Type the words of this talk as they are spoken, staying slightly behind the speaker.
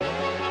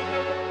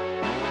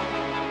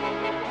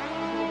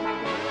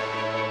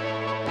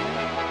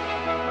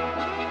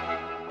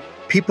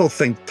people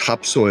think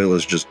topsoil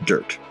is just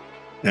dirt,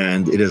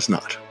 and it is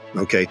not.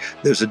 Okay,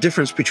 there's a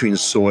difference between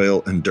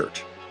soil and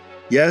dirt.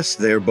 Yes,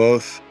 they're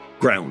both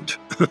ground,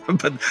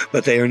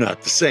 but they are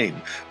not the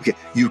same. Okay,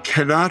 you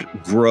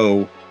cannot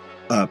grow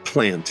a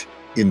plant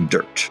in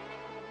dirt.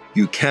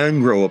 You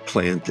can grow a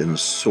plant in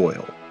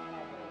soil,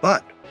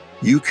 but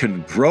you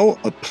can grow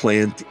a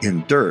plant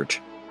in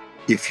dirt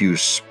if you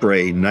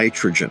spray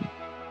nitrogen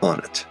on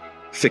it,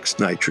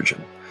 fixed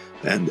nitrogen,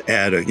 and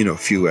add a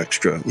few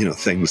extra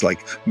things like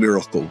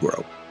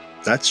Miracle-Gro.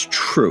 That's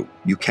true.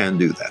 You can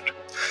do that.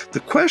 The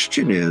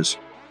question is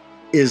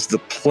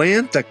the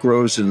plant that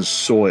grows in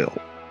soil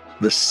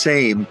the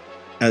same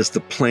as the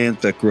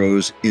plant that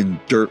grows in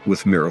dirt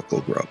with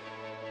Miracle-Gro?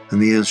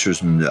 And the answer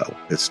is no,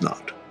 it's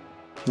not.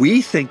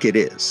 We think it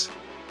is.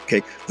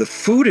 Okay, the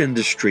food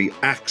industry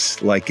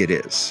acts like it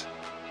is,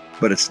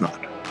 but it's not.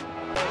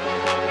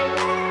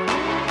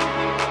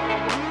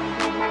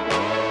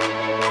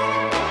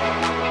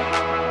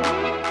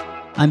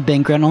 I'm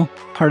Ben Grynol,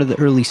 part of the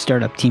early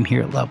startup team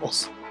here at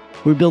Levels.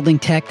 We're building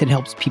tech that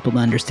helps people to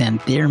understand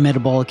their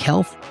metabolic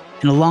health,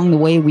 and along the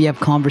way, we have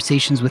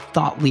conversations with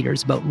thought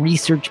leaders about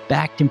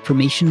research-backed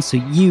information so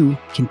you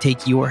can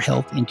take your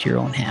health into your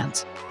own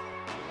hands.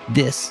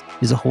 This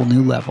is a whole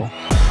new level.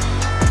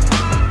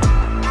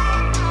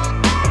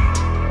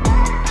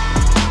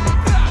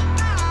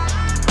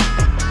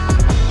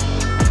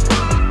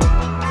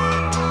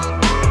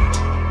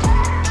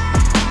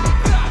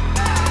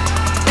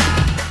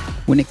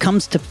 When it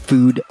comes to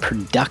food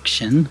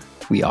production,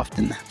 we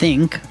often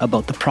think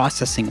about the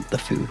processing of the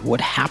food, what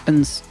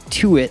happens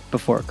to it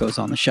before it goes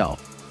on the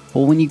shelf.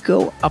 Well, when you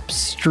go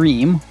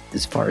upstream,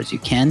 as far as you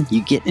can,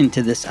 you get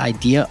into this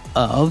idea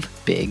of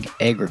big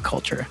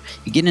agriculture.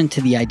 You get into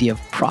the idea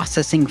of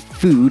processing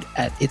food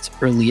at its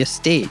earliest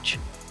stage.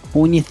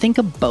 Well, when you think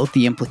about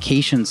the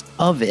implications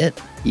of it,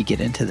 you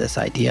get into this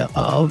idea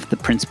of the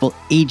principal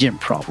agent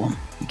problem.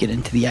 You get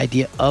into the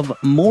idea of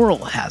moral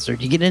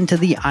hazard. You get into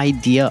the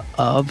idea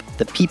of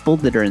the people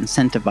that are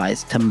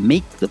incentivized to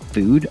make the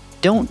food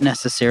don't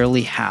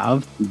necessarily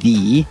have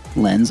the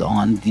lens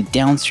on the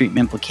downstream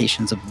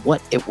implications of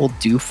what it will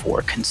do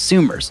for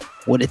consumers,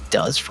 what it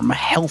does from a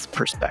health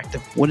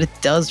perspective, what it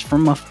does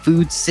from a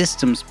food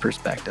systems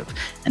perspective,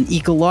 an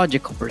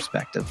ecological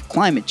perspective,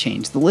 climate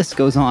change, the list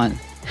goes on.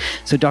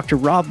 So Dr.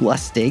 Rob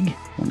Lustig,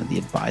 one of the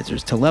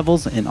advisors to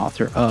Levels and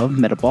author of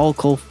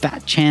Metabolic,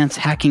 Fat Chance,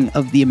 Hacking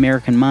of the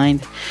American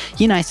Mind,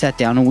 he and I sat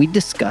down and we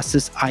discussed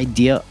this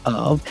idea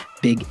of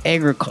big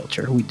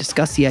agriculture. We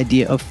discussed the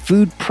idea of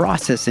food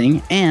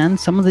processing and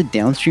some of the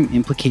downstream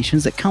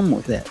implications that come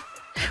with it.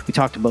 We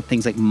talked about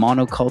things like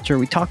monoculture.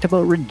 We talked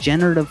about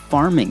regenerative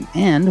farming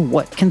and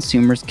what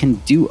consumers can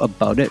do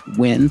about it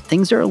when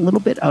things are a little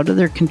bit out of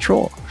their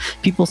control.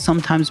 People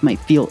sometimes might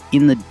feel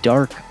in the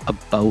dark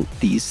about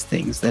these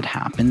things that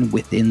happen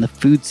within the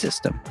food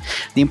system.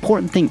 The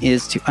important thing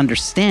is to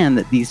understand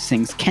that these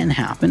things can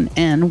happen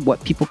and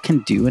what people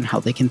can do and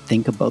how they can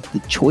think about the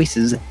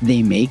choices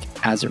they make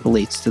as it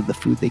relates to the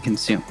food they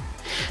consume.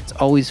 It's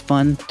always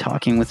fun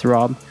talking with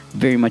Rob.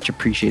 Very much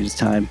appreciate his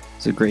time.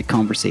 It's a great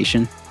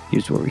conversation.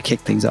 Here's where we kick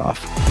things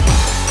off.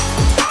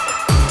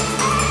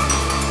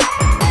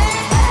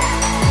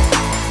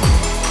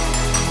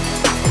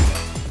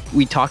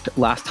 We talked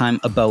last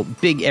time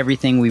about big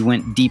everything. We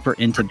went deeper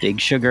into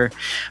big sugar.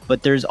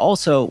 But there's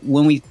also,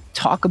 when we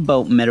talk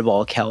about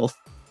metabolic health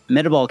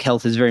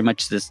is very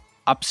much this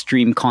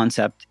upstream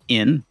concept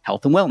in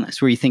health and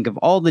wellness, where you think of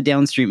all the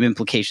downstream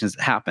implications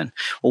that happen.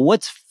 Well,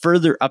 what's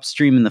further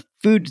upstream in the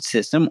food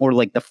system, or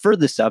like the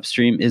furthest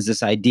upstream, is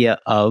this idea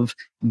of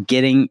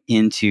getting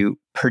into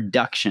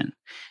production.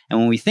 And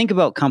when we think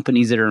about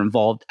companies that are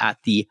involved at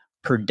the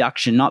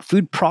production, not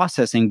food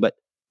processing, but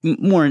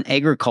more in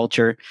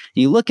agriculture,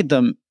 you look at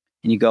them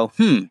and you go,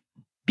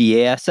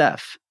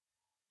 BASF,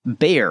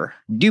 Bayer,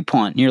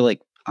 DuPont, and you're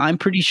like, I'm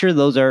pretty sure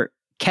those are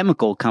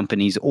chemical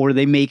companies, or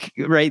they make,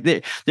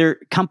 right? They're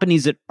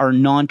companies that are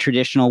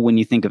non-traditional when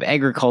you think of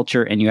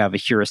agriculture and you have a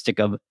heuristic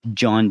of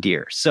John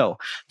Deere. So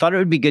thought it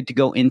would be good to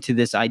go into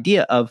this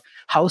idea of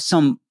how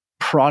some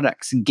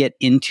products get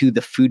into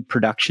the food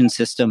production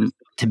system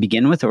to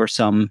begin with, or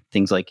some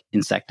things like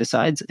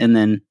insecticides, and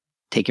then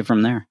take it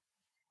from there.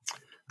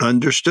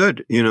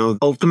 Understood.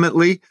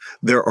 Ultimately,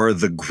 there are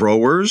the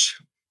growers,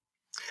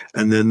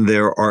 and then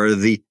there are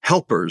the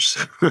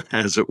helpers,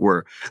 as it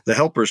were, the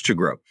helpers to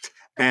grow.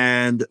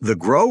 And the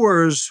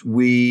growers,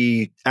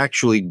 we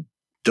actually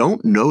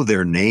don't know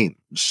their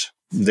names.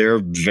 They're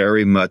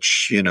very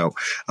much,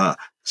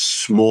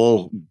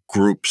 small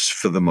groups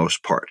for the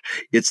most part.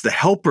 It's the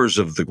helpers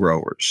of the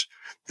growers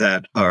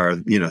that are,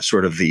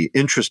 sort of the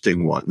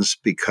interesting ones,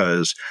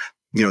 because,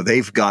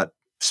 they've got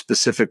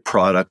specific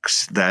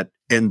products that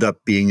end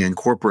up being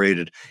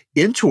incorporated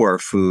into our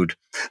food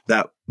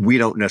that we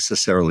don't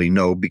necessarily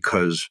know,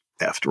 because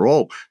after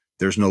all,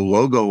 there's no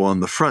logo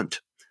on the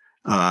front.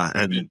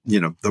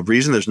 The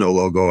reason there's no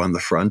logo on the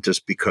front is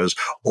because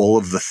all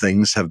of the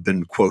things have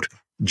been, quote,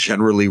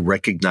 generally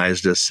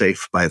recognized as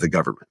safe by the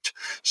government.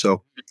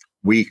 So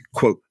we,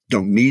 quote,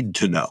 don't need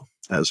to know,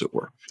 as it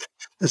were.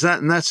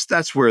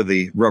 That's where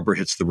the rubber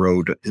hits the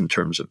road in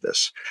terms of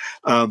this.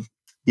 We're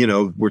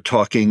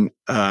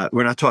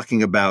not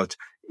talking about,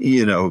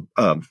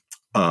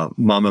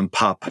 mom and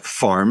pop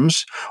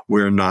farms.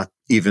 We're not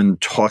even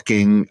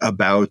talking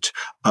about,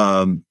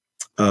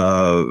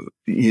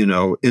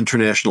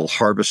 International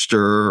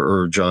Harvester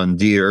or John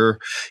Deere,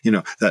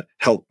 that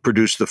help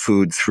produce the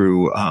food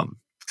through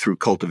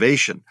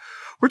cultivation.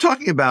 We're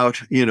talking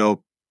about,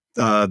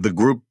 the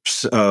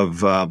groups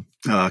of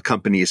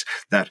companies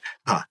that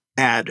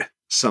add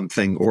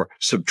something or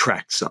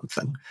subtract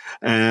something,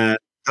 and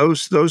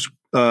those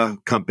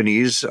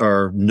companies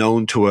are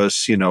known to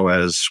us,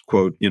 as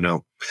quote,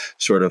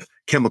 sort of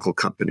chemical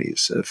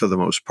companies for the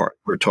most part.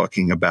 We're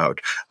talking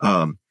about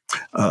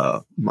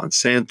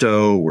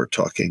Monsanto. We're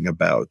talking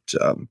about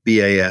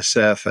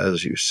BASF,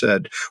 as you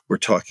said. We're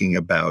talking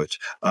about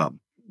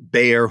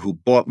Bayer, who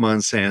bought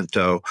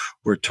Monsanto.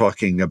 We're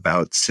talking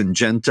about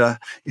Syngenta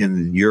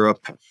in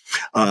Europe.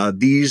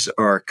 These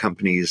are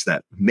companies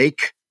that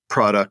make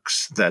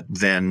products that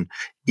then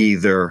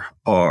either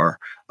are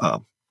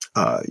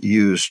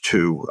used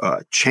to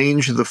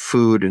change the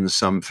food in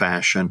some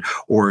fashion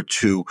or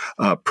to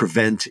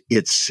prevent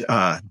its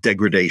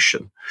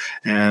degradation.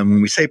 And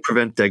when we say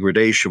prevent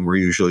degradation, we're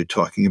usually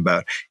talking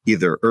about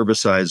either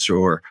herbicides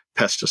or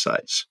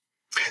pesticides.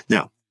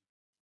 Now,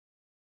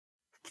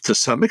 to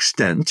some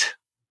extent,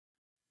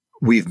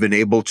 we've been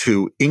able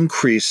to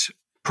increase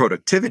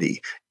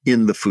productivity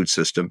in the food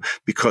system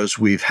because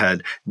we've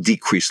had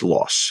decreased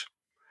loss.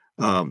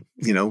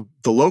 The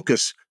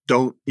locusts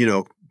don't,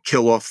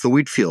 kill off the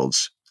wheat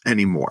fields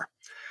anymore.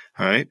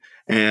 All right.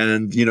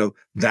 And,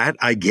 that,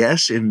 I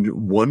guess, in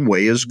one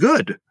way is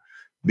good,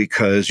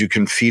 because you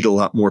can feed a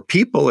lot more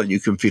people, and you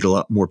can feed a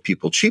lot more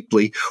people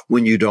cheaply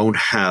when you don't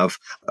have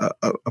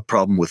a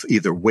problem with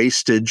either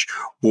wastage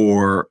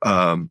or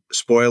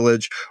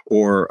spoilage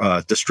or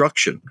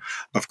destruction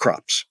of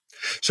crops.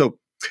 So,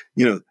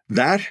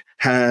 that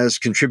has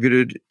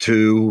contributed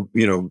to,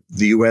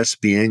 the U.S.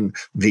 being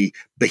the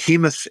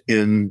behemoth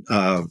in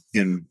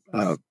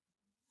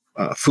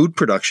food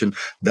production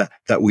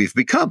that we've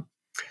become.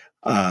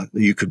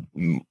 You could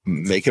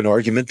make an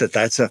argument that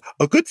that's a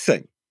good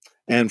thing.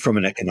 And from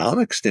an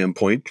economic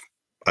standpoint,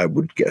 I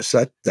would guess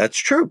that that's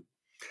true.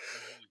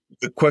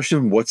 The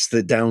question, what's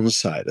the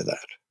downside of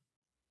that?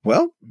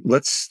 Well,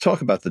 let's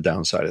talk about the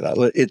downside of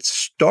that. It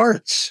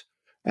starts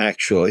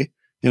actually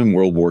in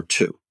World War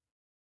II.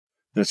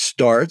 And it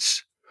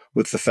starts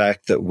with the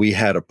fact that we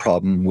had a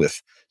problem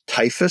with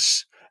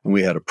typhus, and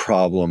we had a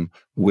problem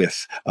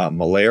with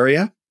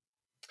malaria,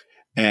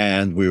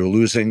 and we were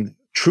losing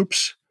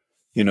troops,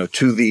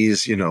 to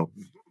these,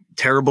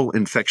 terrible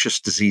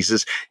infectious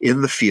diseases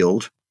in the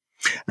field.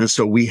 And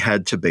so we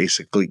had to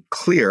basically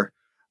clear,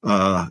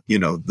 the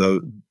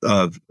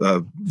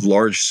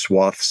large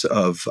swaths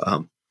of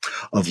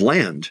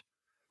land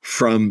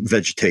from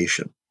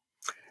vegetation.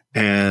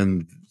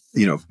 And,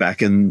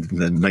 back in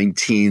the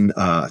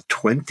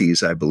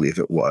 1920s, I believe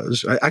it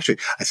was. I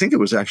think it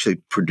was actually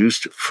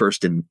produced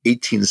first in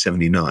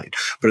 1879.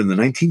 But in the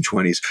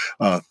 1920s,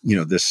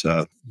 this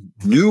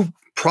new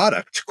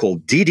product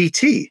called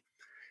DDT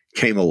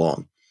came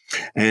along.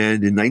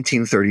 And in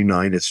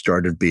 1939, it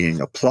started being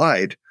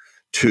applied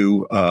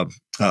to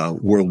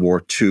World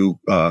War II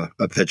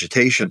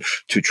vegetation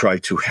to try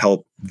to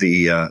help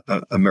the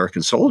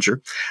American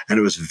soldier. And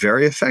it was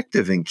very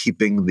effective in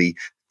keeping the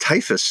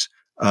typhus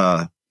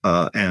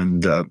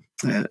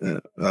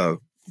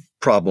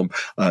problem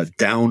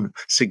down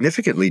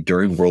significantly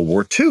during World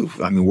War II.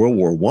 I mean, World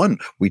War I,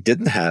 we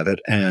didn't have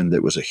it, and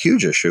it was a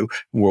huge issue.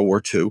 In World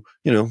War II,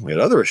 we had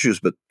other issues,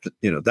 but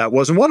that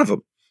wasn't one of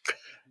them.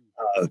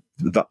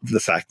 The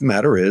fact of the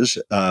matter is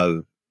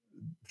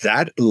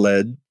that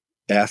led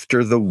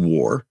after the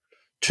war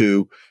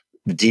to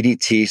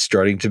DDT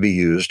starting to be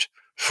used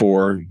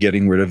for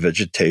getting rid of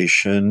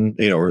vegetation,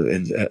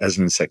 as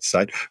an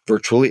insecticide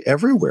virtually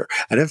everywhere.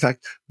 And in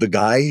fact, the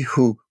guy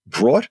who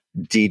brought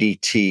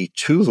DDT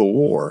to the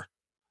war,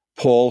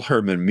 Paul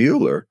Hermann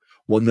Mueller,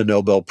 won the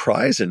Nobel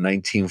Prize in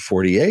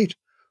 1948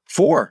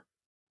 for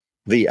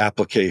the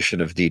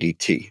application of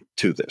DDT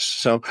to this.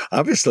 So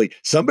obviously,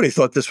 somebody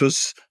thought this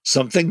was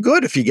something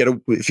good. If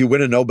you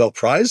win a Nobel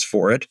Prize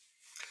for it,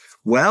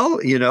 well,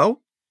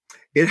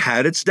 it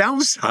had its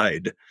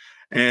downside.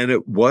 And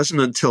it wasn't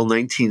until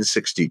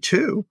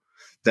 1962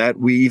 that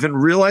we even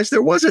realized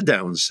there was a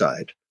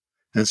downside.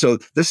 And so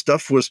this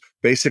stuff was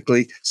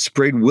basically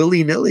sprayed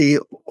willy-nilly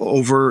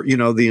over,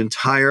 the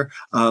entire,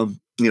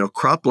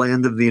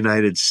 cropland of the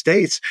United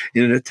States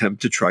in an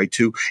attempt to try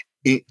to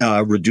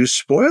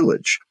reduce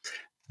spoilage.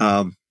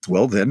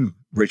 Well, then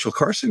Rachel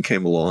Carson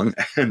came along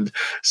and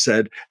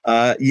said,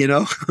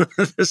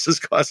 this is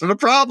causing a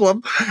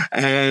problem.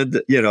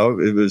 And,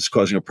 it was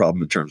causing a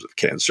problem in terms of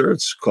cancer.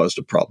 It's caused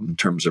a problem in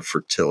terms of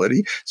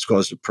fertility. It's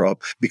caused a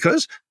problem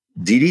because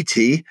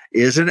DDT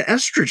is an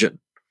estrogen.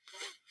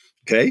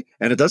 Okay.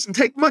 And it doesn't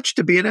take much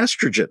to be an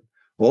estrogen.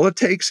 All it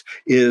takes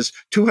is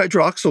two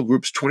hydroxyl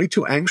groups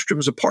 22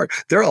 angstroms apart.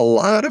 There are a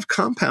lot of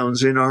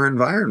compounds in our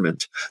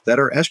environment that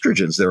are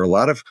estrogens. There are a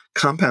lot of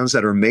compounds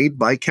that are made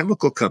by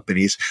chemical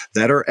companies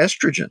that are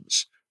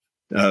estrogens.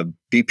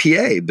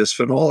 BPA,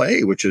 bisphenol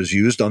A, which is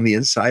used on the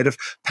inside of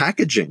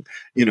packaging,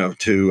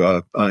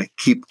 to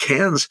keep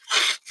cans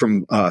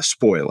from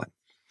spoiling.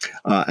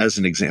 As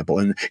an example,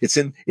 and it's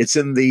in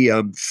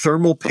the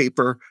thermal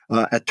paper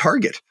at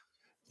Target,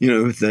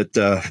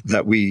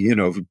 that we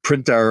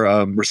print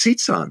our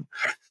receipts on.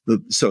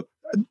 So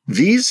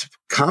these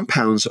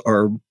compounds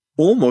are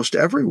almost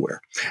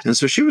everywhere, and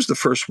so she was the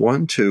first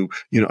one to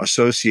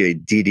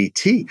associate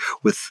DDT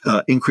with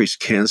increased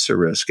cancer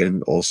risk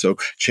and also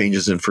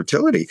changes in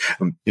fertility.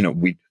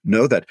 We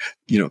know that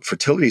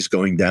fertility is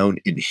going down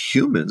in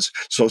humans.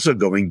 It's also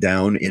going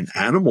down in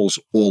animals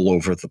all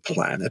over the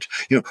planet.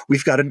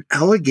 We've got an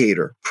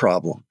alligator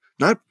problem.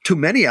 Not too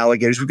many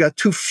alligators. We've got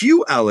too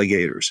few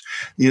alligators.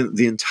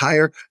 The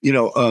entire,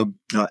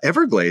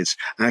 Everglades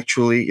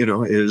actually,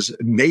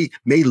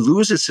 may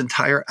lose its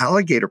entire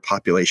alligator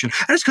population,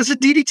 and it's because of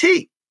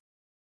DDT.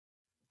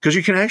 Because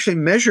you can actually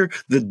measure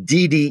the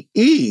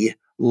DDE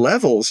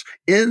levels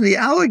in the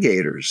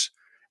alligators,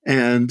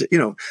 and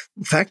the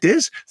fact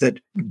is that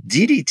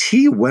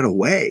DDT went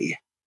away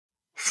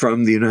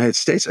from the United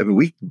States. I mean,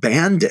 we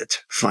banned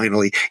it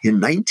finally in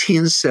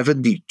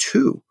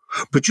 1972.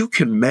 But you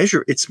can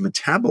measure its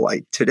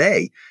metabolite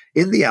today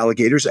in the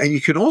alligators, and you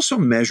can also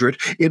measure it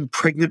in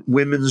pregnant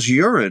women's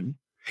urine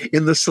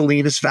in the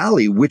Salinas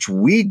Valley, which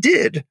we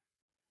did.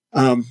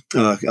 I'm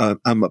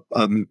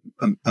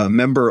a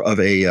member of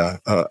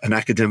an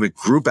academic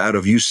group out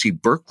of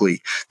UC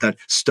Berkeley that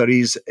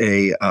studies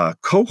a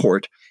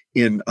cohort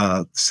in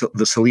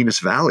the Salinas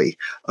Valley,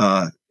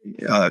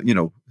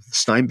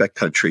 Steinbeck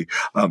country,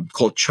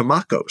 called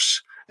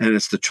Chamacos, and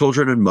it's the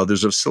children and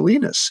mothers of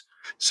Salinas.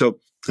 So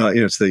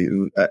it's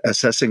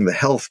assessing the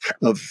health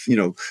of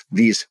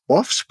these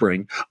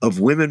offspring of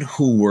women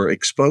who were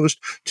exposed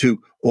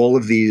to all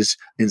of these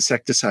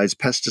insecticides,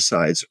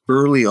 pesticides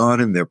early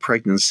on in their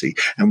pregnancy,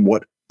 and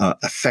what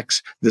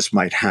effects this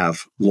might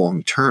have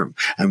long term.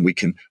 And we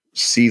can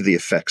see the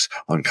effects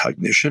on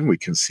cognition. We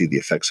can see the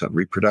effects on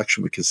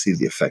reproduction. We can see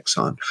the effects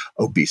on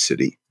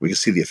obesity. We can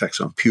see the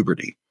effects on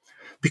puberty,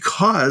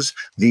 because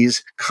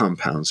these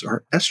compounds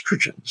are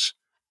estrogens.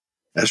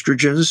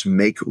 Estrogens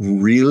make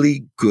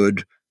really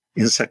good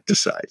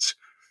insecticides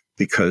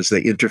because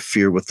they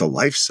interfere with the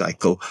life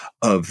cycle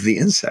of the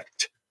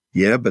insect.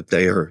 Yeah, but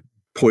they are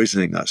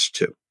poisoning us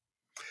too.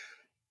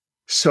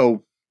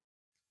 So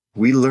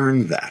we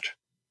learned that.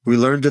 We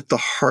learned it the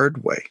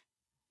hard way.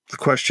 The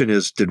question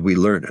is, did we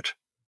learn it?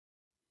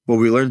 Well,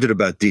 we learned it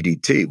about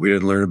DDT. We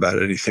didn't learn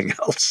about anything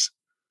else.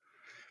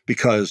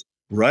 Because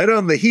right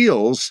on the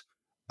heels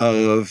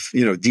of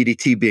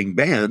DDT being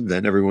banned,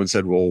 then everyone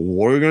said, well,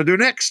 what are we going to do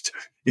next?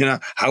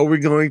 How are we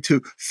going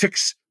to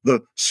fix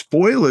the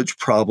spoilage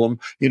problem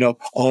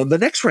on the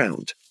next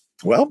round?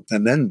 Well,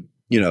 and then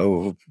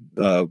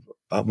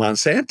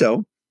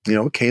Monsanto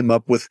came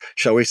up with,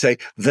 shall we say,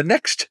 the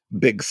next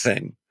big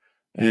thing,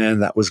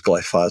 and that was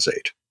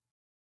glyphosate.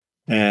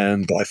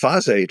 And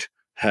glyphosate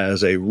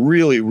has a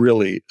really,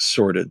 really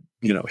sordid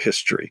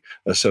history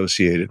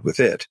associated with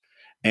it.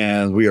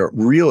 And we are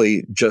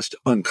really just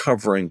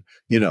uncovering,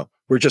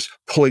 we're just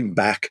pulling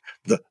back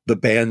the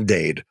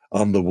Band-Aid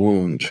on the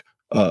wound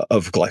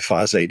of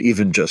glyphosate,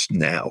 even just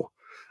now.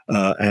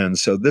 And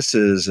so this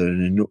is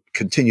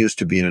continues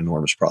to be an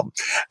enormous problem.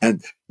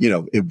 And,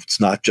 it's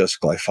not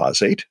just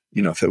glyphosate.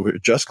 If it were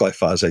just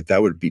glyphosate,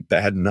 that would be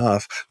bad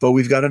enough. But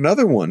we've got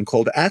another one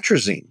called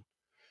atrazine.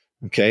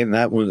 Okay. And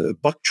that one,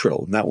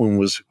 Bucktrill, and that one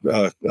was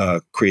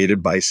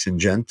created by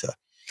Syngenta.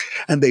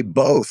 And they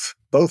both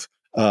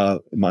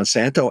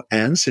Monsanto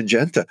and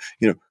Syngenta,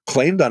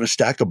 claimed on a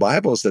stack of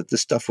Bibles that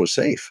this stuff was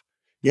safe.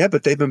 Yeah,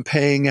 but they've been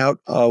paying out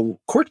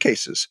court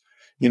cases,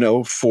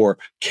 for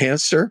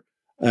cancer,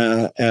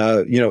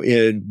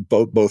 in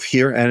both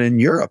here and in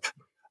Europe.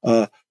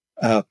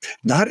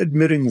 Not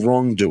admitting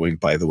wrongdoing,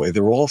 by the way.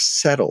 They're all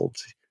settled,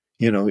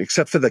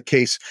 except for the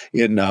case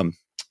in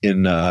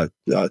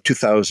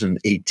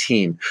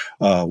 2018,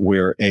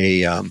 where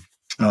a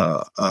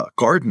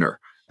gardener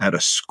at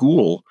a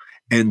school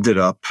ended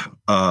up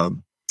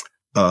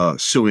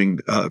suing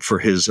for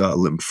his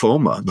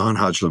lymphoma,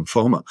 non-Hodgkin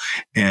lymphoma,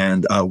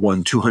 and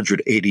won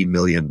 $280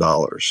 million.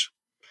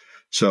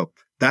 So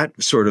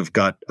that sort of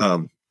got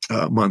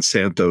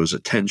Monsanto's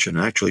attention.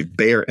 Actually,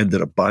 Bayer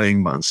ended up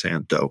buying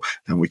Monsanto,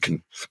 and we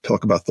can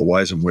talk about the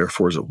whys and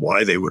wherefores of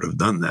why they would have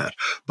done that.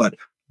 But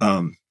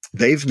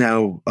they've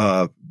now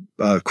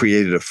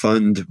created a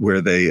fund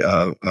where they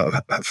have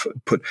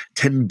put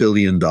 $10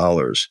 billion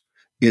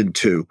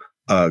into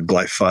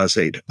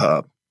glyphosate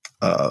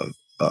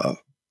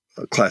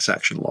class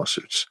action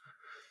lawsuits.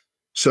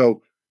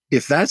 So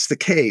if that's the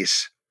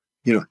case,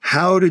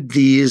 how did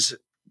these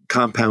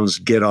compounds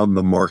get on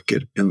the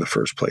market in the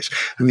first place?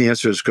 And the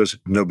answer is because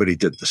nobody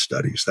did the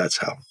studies. That's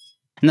how.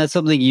 And that's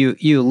something you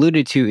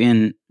alluded to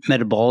in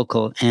Metabolic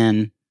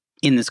and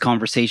in this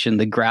conversation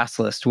the grass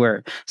list,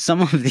 where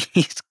some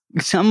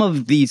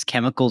of these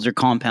chemicals or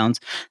compounds,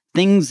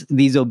 these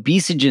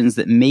obesogens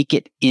that make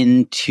it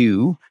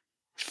into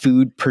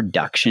food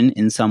production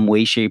in some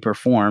way, shape, or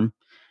form,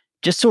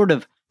 just sort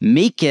of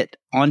make it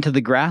onto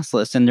the grass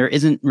list, and there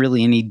isn't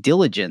really any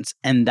diligence,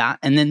 and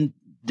then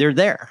they're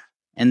there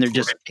and they're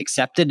just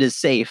accepted as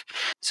safe.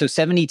 So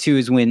 72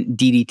 is when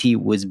DDT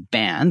was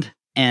banned,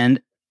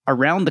 and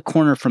around the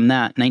corner from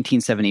that,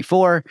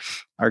 1974,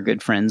 our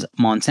good friends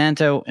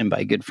Monsanto, and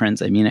by good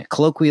friends I mean it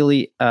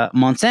colloquially,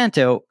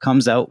 Monsanto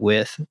comes out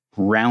with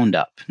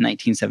Roundup,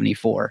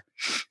 1974,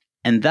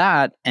 and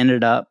that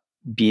ended up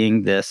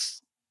being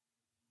this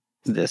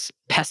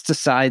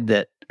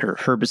pesticide or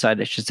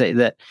herbicide, I should say,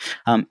 that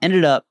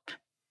ended up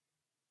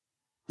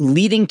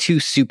leading to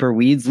super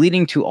weeds,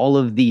 leading to all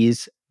of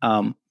these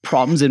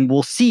problems. And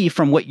we'll see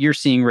from what you're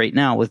seeing right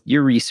now with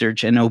your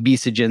research and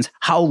obesogens,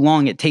 how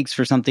long it takes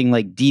for something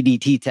like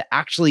DDT to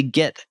actually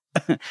get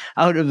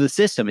out of the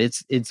system.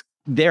 It's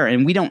there.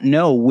 And we don't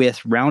know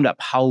with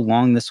Roundup how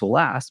long this will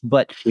last.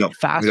 But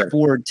fast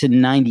forward to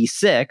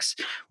 96,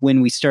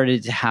 when we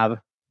started to have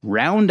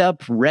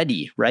Roundup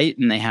Ready, right?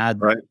 And they had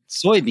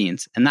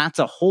soybeans. And that's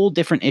a whole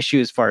different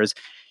issue as far as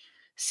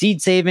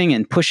seed saving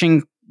and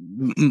pushing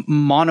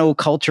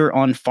monoculture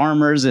on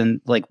farmers. And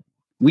like,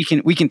 we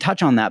can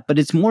touch on that, but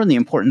it's more the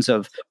importance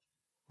of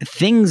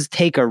things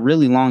take a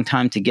really long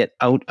time to get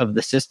out of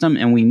the system.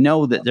 And we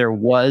know that there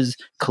was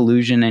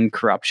collusion and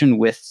corruption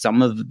with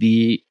some of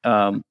the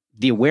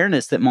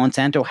awareness that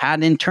Monsanto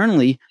had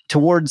internally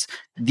towards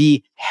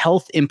the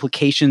health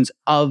implications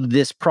of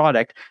this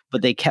product,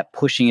 but they kept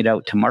pushing it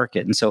out to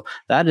market. And so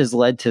that has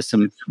led to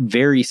some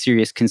very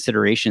serious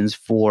considerations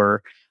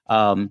for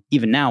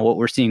even now what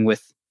we're seeing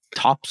with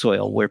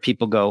topsoil, where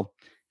people go,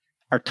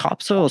 our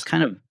topsoil is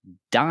kind of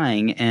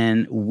dying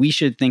and we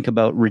should think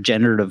about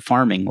regenerative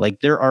farming.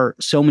 Like, there are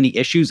so many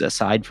issues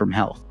aside from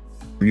health.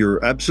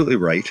 You're absolutely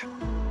right.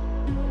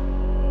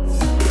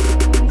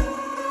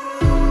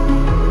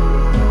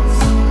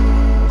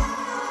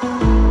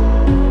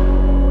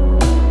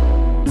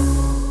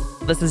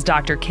 This is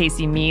Dr.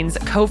 Casey Means,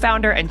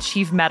 co-founder and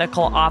chief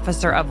medical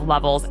officer of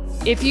Levels.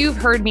 If you've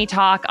heard me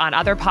talk on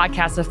other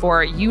podcasts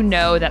before, you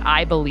know that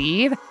I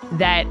believe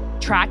that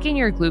tracking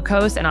your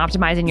glucose and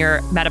optimizing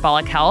your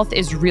metabolic health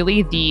is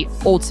really the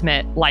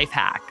ultimate life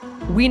hack.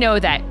 We know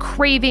that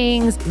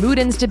cravings, mood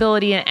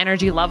instability, and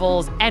energy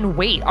levels and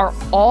weight are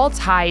all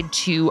tied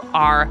to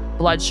our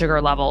blood sugar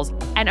levels.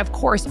 And of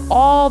course,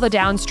 all the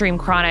downstream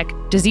chronic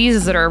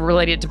diseases that are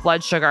related to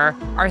blood sugar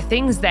are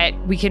things that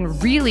we can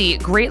really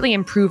greatly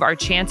improve our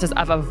chances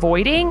of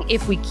avoiding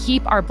if we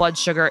keep our blood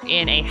sugar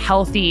in a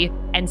healthy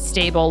and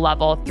stable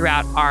level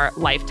throughout our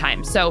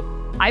lifetime. So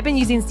I've been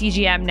using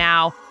CGM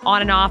now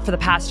on and off for the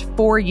past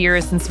 4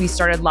 years since we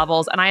started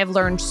Levels, and I have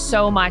learned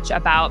so much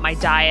about my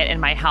diet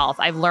and my health.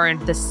 I've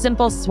learned the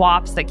simple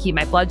swaps that keep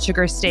my blood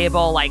sugar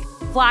stable, like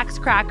flax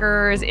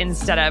crackers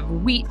instead of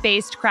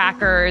wheat-based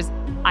crackers.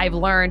 I've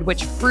learned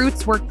which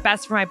fruits work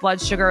best for my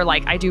blood sugar.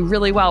 Like, I do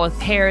really well with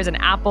pears and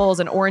apples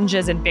and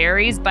oranges and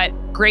berries, but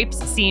grapes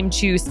seem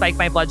to spike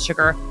my blood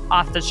sugar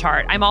off the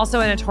chart. I'm also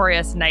a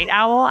notorious night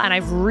owl, and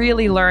I've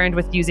really learned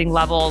with using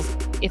Levels,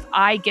 if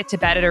I get to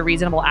bed at a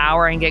reasonable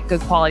hour and get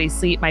good quality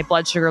sleep, my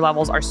blood sugar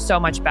levels are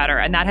so much better.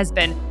 And that has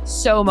been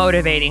so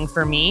motivating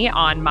for me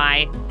on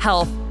my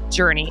health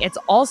journey. It's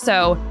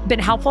also been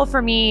helpful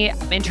for me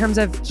in terms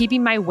of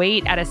keeping my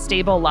weight at a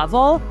stable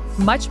level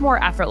much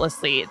more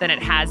effortlessly than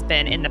it has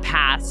been in the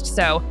past.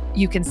 So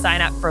you can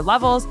sign up for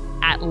Levels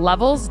at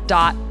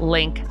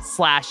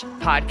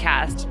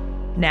levels.link/podcast.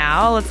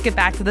 Now let's get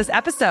back to this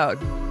episode.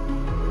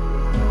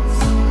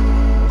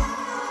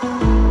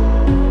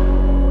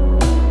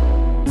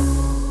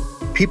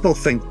 People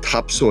think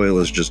topsoil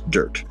is just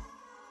dirt,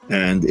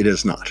 and it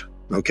is not.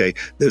 Okay,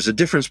 there's a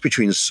difference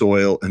between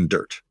soil and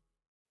dirt.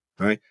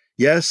 All right.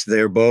 Yes,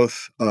 they're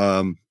both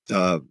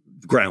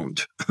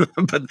ground,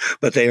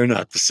 but they are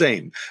not the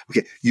same.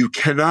 Okay, you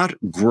cannot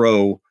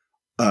grow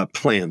a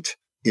plant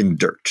in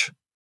dirt.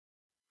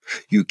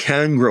 You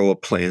can grow a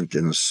plant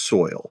in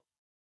soil,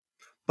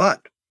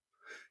 but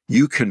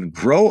you can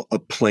grow a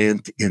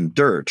plant in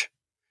dirt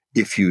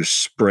if you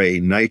spray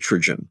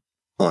nitrogen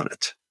on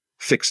it,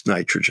 fixed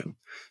nitrogen,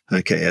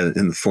 okay,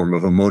 in the form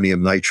of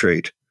ammonium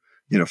nitrate,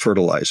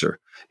 fertilizer.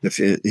 If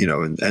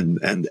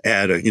and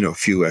add a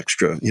few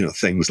extra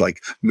things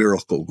like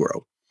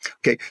Miracle-Gro.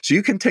 Okay, so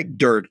you can take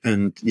dirt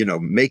and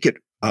make it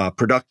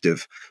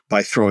productive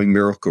by throwing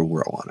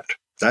Miracle-Gro on it.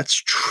 That's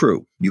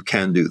true. You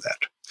can do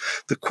that.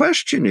 The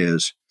question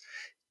is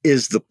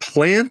the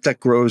plant that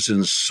grows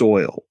in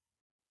soil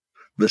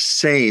the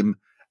same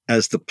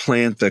as the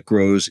plant that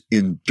grows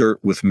in dirt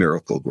with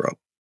Miracle-Gro?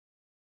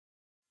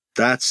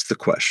 That's the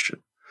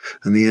question.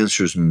 And the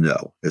answer is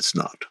no, it's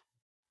not.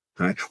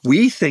 All right?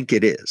 We think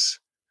it is.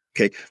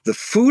 Okay, the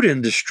food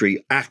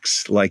industry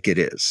acts like it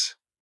is,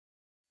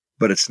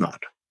 but it's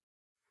not.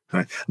 All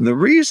right? And the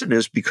reason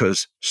is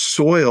because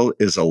soil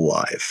is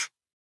alive.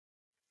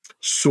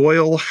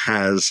 Soil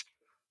has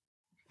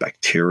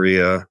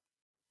bacteria,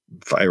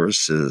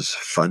 viruses,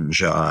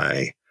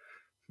 fungi,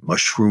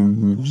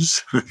 mushrooms,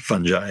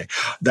 fungi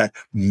that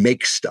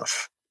make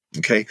stuff,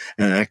 okay,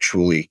 and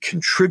actually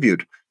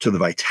contribute to the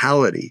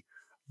vitality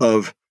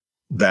of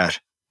that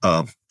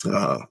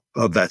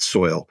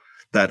soil,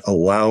 that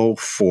allow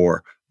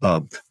for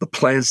the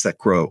plants that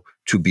grow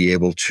to be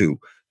able to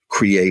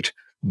create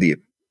the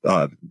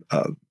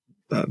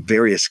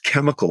various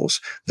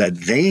chemicals that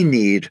they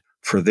need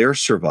for their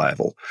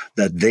survival,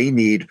 that they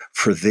need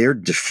for their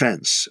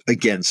defense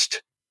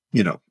against,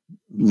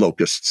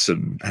 locusts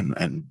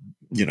and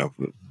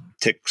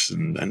ticks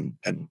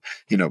and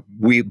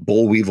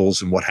boll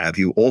weevils and what have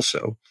you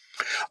also,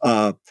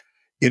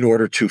 in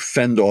order to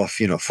fend off,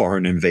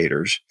 foreign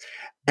invaders,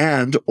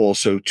 and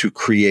also to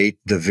create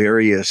the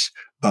various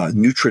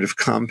nutritive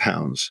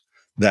compounds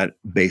that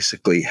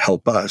basically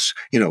help us,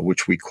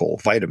 which we call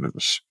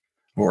vitamins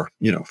or,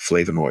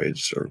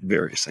 flavonoids or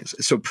various things.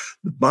 So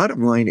the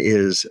bottom line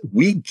is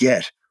we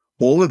get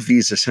all of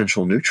these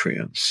essential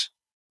nutrients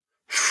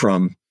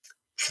from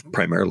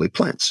primarily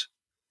plants.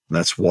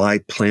 That's why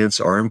plants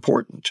are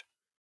important.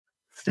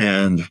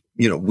 And,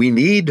 we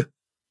need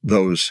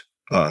those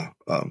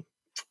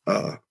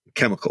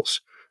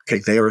chemicals. Okay,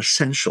 they are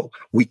essential.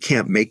 We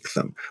can't make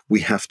them.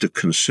 We have to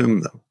consume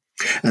them.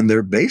 And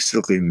they're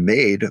basically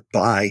made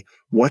by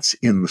what's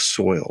in the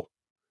soil.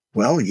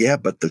 Well, yeah,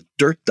 but the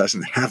dirt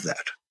doesn't have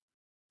that.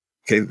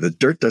 Okay, the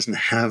dirt doesn't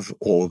have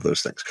all of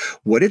those things.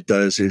 What it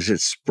does is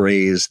it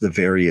sprays the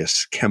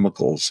various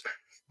chemicals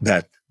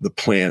that the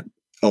plant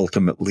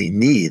ultimately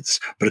needs,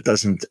 but it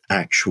doesn't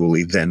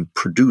actually then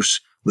produce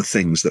the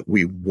things that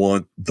we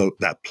want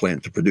that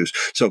plant to produce.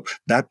 So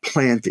that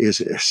plant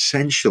is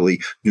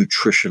essentially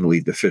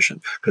nutritionally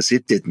deficient because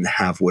it didn't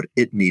have what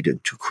it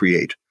needed to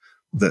create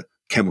the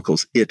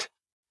chemicals it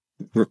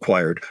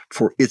required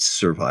for its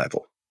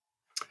survival.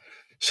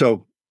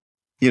 So,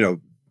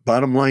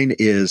 bottom line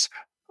is,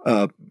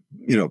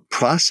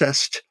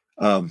 processed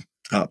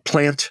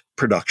plant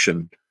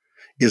production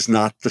is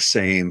not the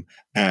same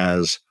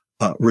as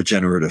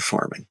regenerative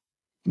farming,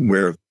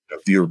 where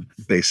you're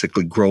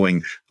basically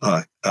growing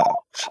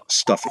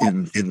stuff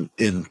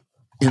in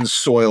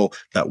soil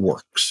that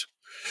works.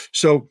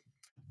 So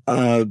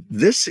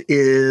this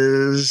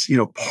is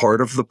part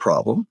of the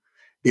problem.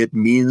 It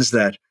means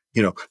that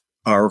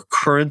our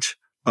current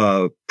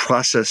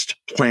processed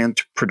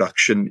plant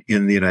production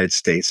in the United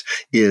States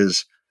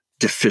is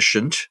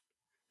deficient.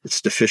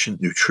 It's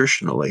deficient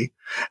nutritionally,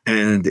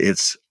 and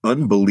it's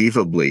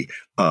unbelievably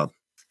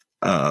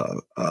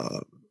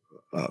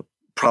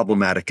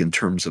problematic in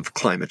terms of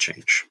climate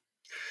change.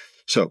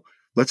 So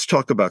let's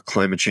talk about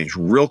climate change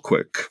real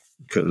quick,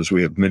 because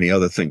we have many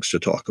other things to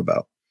talk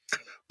about.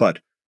 But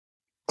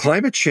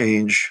climate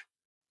change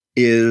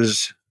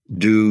is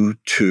due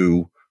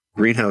to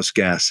greenhouse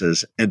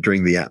gases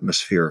entering the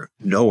atmosphere.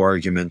 No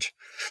argument.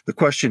 The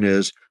question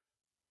is,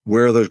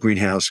 where are those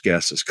greenhouse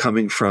gases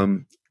coming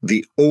from?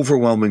 The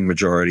overwhelming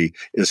majority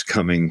is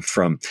coming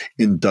from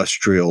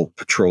industrial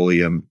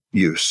petroleum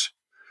use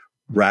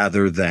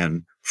rather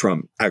than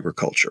from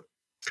agriculture.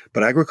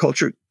 But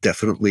agriculture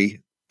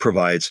definitely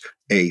provides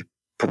a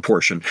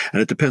proportion,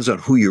 and it depends on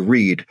who you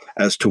read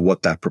as to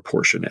what that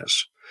proportion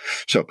is.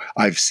 So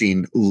I've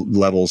seen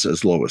levels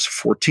as low as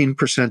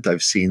 14%.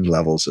 I've seen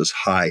levels as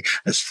high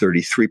as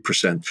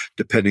 33%,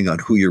 depending on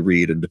who you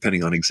read and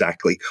depending on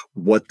exactly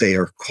what they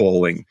are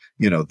calling,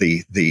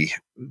 the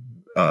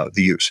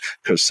use.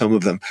 Because some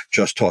of them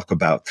just talk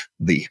about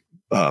the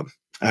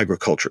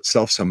agriculture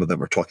itself. Some of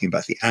them are talking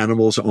about the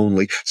animals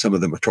only. Some of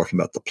them are talking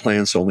about the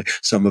plants only.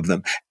 Some of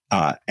them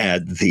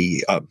add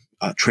the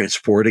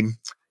transporting,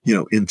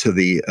 into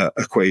the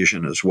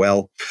equation as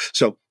well.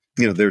 So,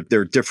 there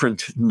are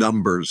different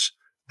numbers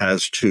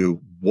as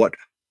to what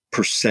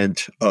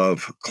percent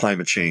of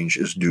climate change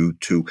is due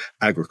to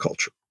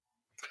agriculture.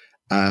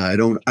 I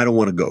don't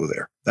want to go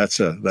there. That's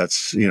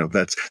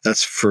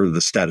for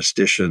the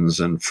statisticians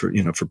and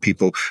for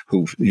people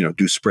who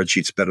do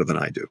spreadsheets better than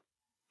I do.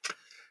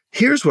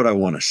 Here's what I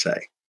want to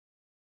say.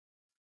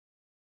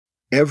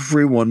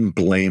 Everyone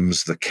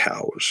blames the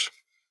cows.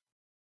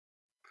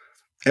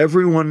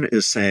 Everyone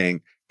is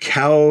saying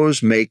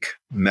cows make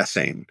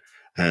methane,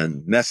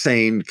 and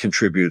methane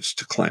contributes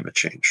to climate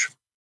change.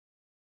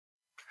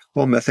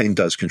 Well, methane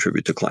does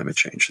contribute to climate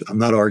change. I'm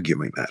not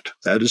arguing that.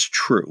 That is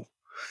true.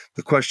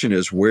 The question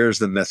is, where's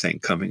the methane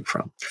coming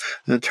from?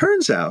 And it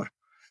turns out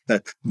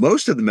that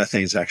most of the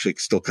methane is actually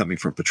still coming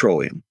from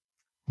petroleum,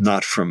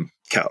 not from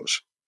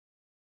cows.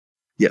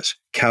 Yes,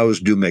 cows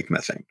do make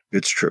methane.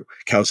 It's true.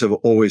 Cows have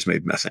always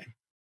made methane.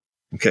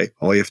 Okay,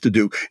 all you have to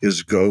do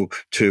is go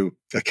to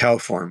a cow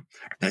farm,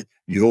 and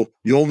you'll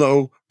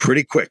know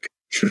pretty quick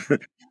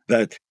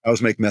that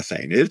cows make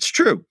methane. It's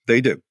true, they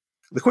do.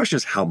 The question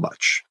is how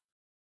much.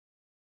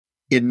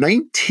 In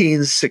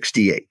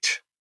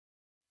 1968,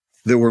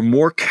 there were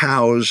more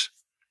cows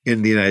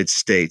in the United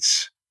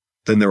States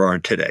than there are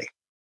today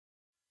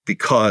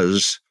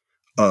because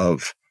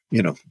of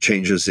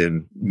changes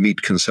in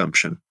meat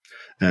consumption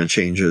and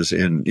changes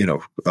in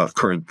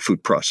current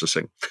food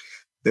processing.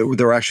 There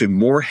were actually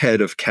more head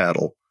of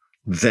cattle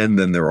then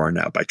than there are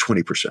now, by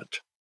 20%.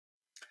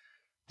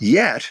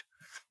 Yet,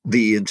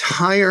 the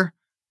entire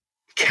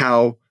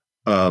cow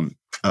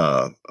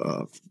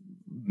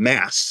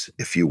mass,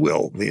 if you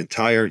will, the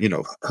entire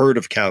herd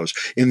of cows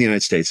in the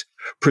United States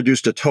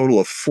produced a total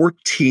of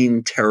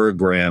 14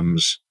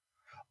 teragrams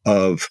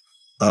of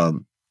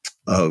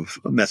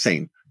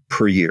methane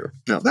per year.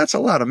 Now, that's a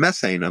lot of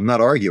methane. I'm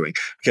not arguing.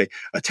 Okay,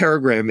 a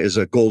teragram is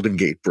a Golden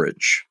Gate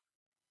Bridge.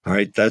 All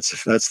right,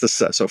 that's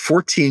so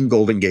 14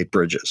 Golden Gate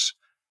bridges.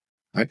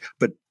 All right,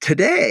 but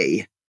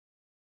today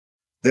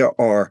there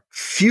are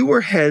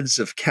fewer heads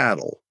of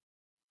cattle,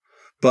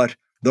 but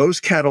those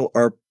cattle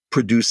are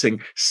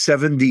producing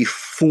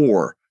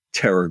 74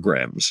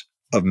 teragrams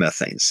of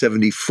methane,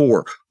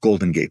 74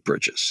 Golden Gate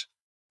bridges.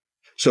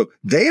 So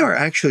they are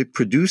actually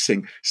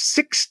producing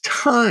 6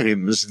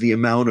 times the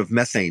amount of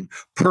methane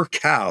per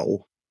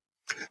cow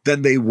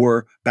than they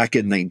were back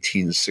in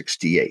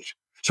 1968.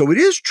 So it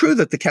is true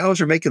that the cows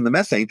are making the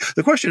methane.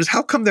 The question is,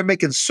 how come they're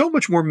making so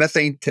much more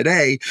methane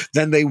today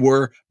than they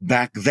were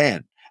back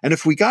then? And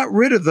if we got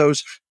rid of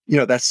those,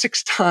 that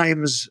 6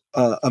 times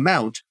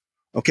amount,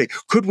 okay,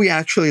 could we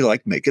actually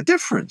make a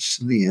difference?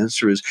 And the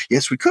answer is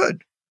yes, we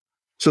could.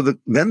 So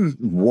then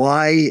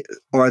why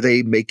are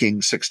they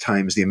making 6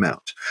 times the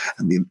amount?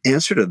 And the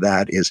answer to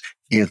that is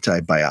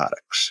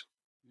antibiotics.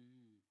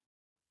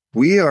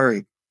 We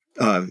are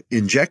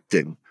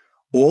injecting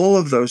all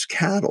of those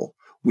cattle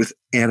with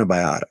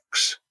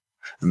antibiotics.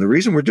 And the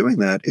reason we're doing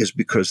that is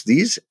because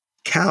these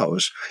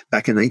cows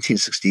back in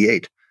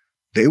 1968,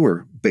 they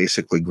were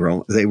basically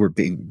they were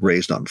being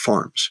raised on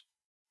farms.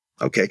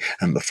 Okay.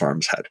 And the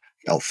farms had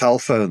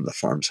alfalfa, and the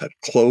farms had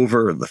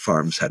clover, and the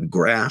farms had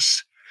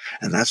grass.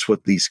 And that's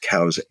what these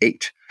cows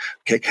ate.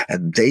 Okay.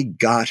 And they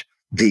got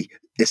the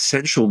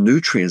essential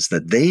nutrients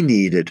that they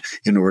needed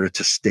in order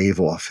to stave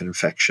off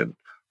infection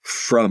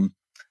from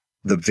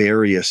the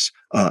various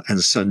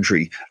and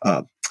sundry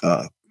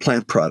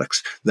plant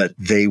products that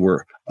they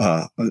were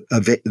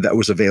that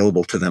was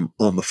available to them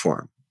on the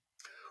farm.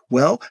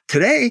 Well,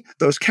 today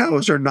those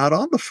cows are not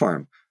on the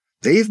farm.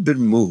 They've been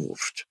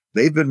moved.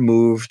 They've been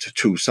moved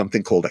to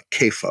something called a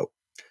CAFO,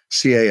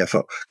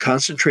 CAFO,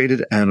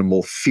 Concentrated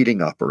Animal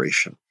Feeding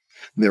Operation.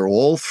 And they're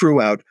all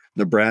throughout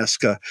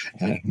Nebraska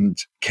and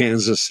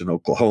Kansas and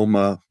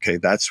Oklahoma. Okay,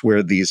 that's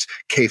where these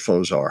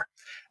CAFOs are.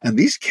 And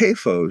these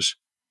CAFOs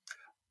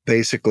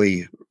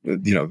basically,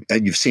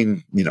 and you've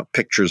seen,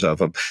 pictures of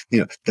them,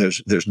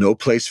 there's no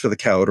place for the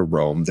cow to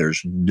roam.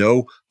 There's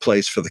no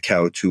place for the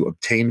cow to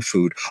obtain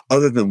food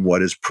other than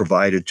what is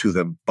provided to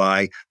them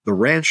by the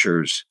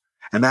ranchers.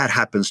 And that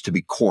happens to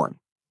be corn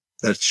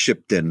that's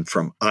shipped in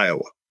from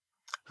Iowa.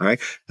 All right.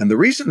 And the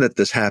reason that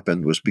this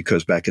happened was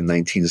because back in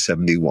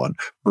 1971,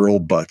 Earl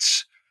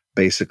Butz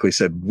basically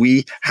said,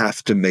 we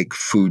have to make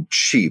food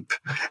cheap.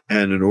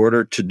 And in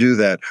order to do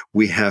that,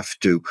 we have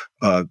to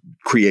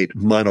create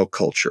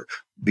monoculture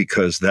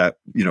because that,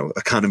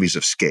 economies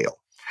of scale.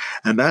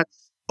 And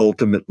that's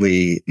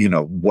ultimately,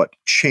 what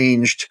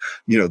changed,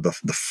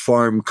 the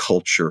farm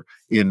culture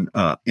in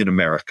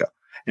America.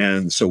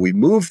 And so we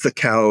moved the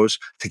cows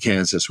to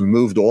Kansas. We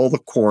moved all the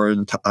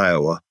corn to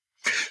Iowa.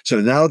 So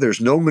now there's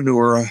no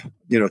manure,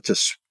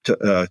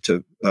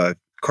 to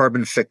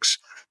carbon fix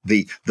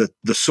the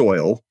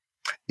soil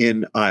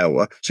in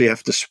Iowa. So you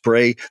have to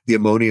spray the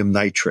ammonium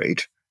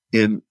nitrate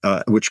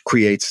which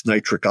creates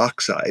nitrous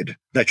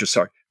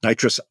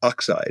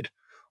oxide,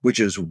 which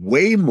is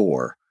way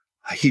more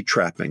heat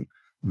trapping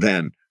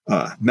than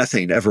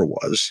methane ever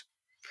was.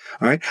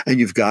 All right, and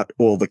you've got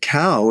all the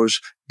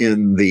cows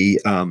in the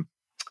on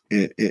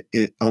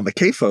the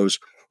CAFOs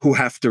who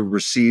have to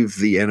receive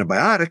the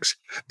antibiotics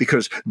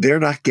because they're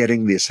not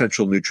getting the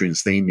essential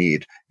nutrients they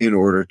need in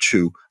order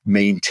to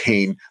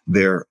maintain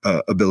their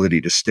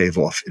ability to stave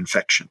off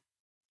infection.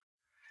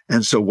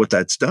 And so what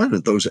that's done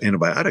is those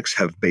antibiotics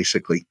have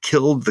basically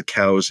killed the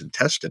cow's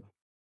intestine.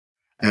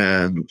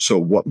 And so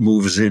what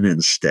moves in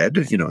instead,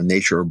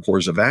 nature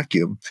abhors a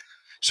vacuum.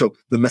 So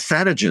the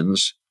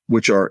methanogens,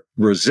 which are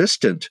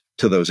resistant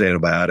to those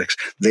antibiotics,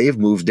 they've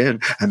moved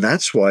in. And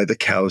that's why the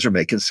cows are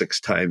making 6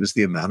 times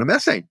the amount of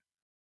methane,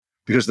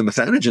 because the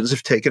methanogens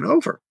have taken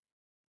over.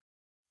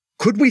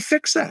 Could we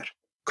fix that?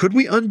 Could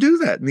we undo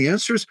that? And the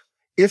answer is,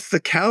 if the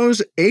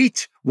cows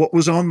ate what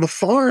was on the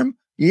farm,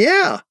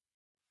 yeah.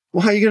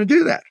 Well, how are you going to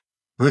do that?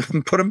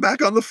 Put them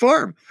back on the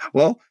farm.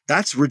 Well,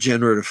 that's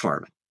regenerative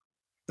farming.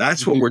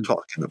 That's what we're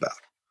talking about.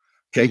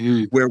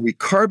 Okay. Where we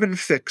carbon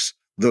fix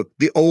the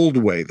old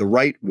way, the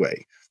right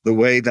way, the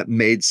way that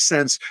made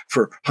sense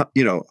for,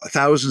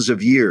 thousands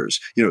of years,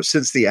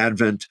 since the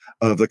advent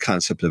of the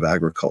concept of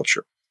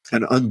agriculture,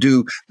 and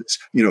undo this,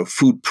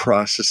 food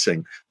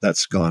processing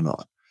that's gone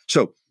on.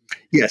 So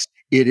yes,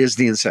 it is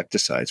the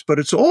insecticides, but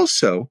it's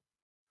also,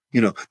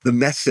 the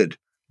method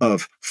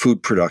of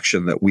food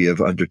production that we have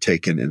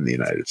undertaken in the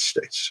United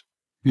States.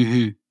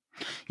 Mm-hmm.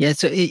 Yeah.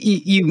 So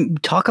you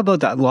talk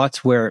about that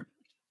lots where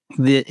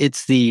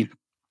let's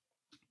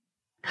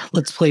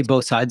play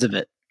both sides of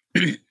it.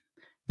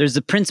 There's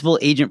the principal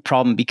agent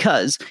problem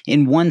because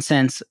in one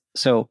sense,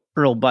 so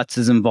Earl Butz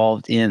is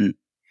involved in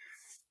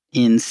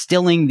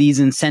instilling these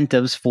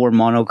incentives for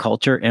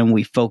monoculture, and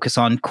we focus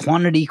on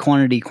quantity,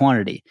 quantity,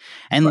 quantity.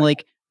 And Right.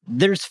 like,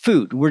 there's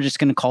food. We're just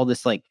going to call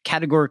this like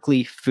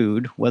categorically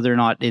food. Whether or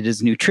not it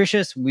is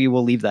nutritious, we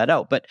will leave that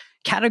out. But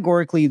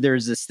categorically,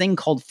 there's this thing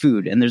called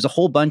food, and there's a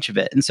whole bunch of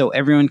it. And so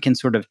everyone can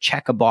sort of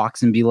check a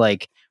box and be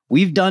like,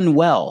 we've done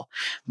well.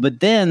 But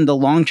then the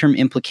long-term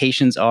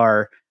implications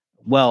are,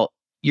 well,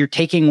 you're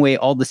taking away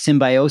all the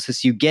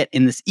symbiosis you get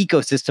in this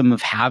ecosystem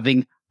of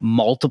having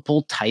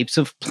multiple types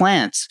of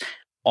plants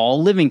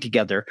all living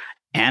together,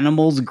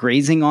 animals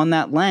grazing on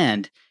that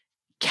land,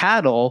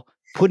 cattle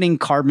putting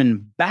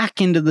carbon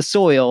back into the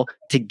soil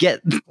to get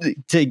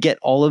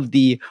all of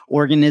the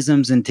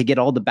organisms and to get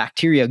all the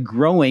bacteria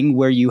growing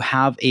where you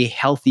have a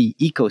healthy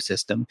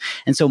ecosystem.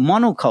 And so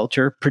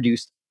monoculture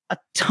produced a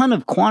ton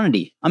of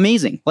quantity.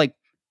 Amazing. Like,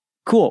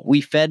 cool, we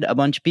fed a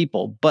bunch of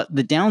people. But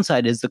the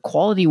downside is the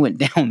quality went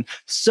down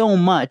so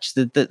much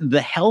that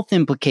the health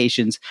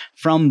implications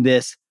from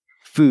this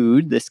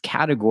food, this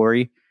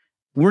category,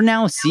 we're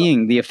now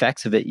seeing the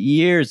effects of it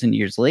years and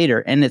years later.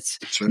 And it's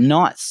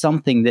not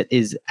something that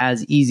is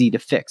as easy to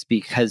fix,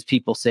 because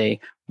people say,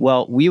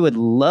 well, we would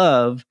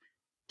love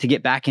to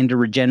get back into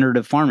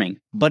regenerative farming,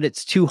 but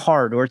it's too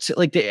hard, or it's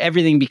like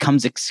everything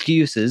becomes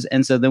excuses.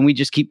 And so then we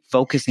just keep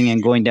focusing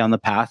and going down the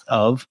path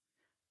of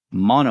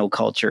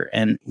monoculture.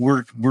 And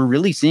we're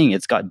really seeing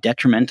it's got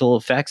detrimental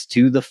effects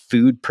to the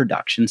food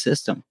production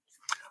system.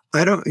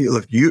 I don't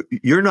look,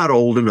 you're not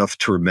old enough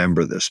to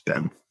remember this,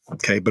 Ben.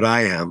 Okay, but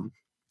I am,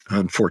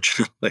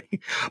 unfortunately.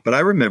 But I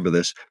remember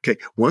this. Okay,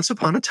 once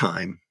upon a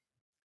time,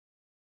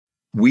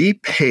 we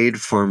paid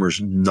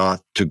farmers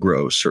not to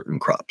grow certain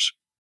crops.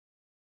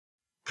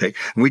 Okay,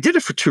 and we did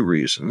it for two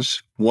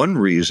reasons. One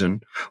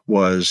reason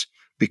was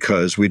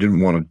because we didn't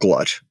want to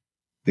glut,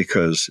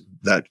 because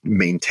that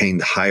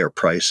maintained higher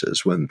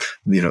prices when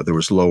there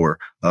was lower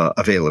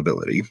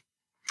availability.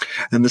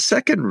 And the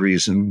second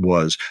reason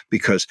was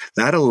because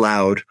that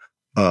allowed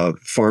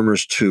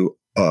farmers to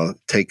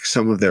take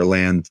some of their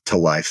land to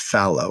lie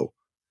fallow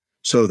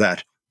so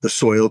that the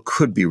soil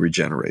could be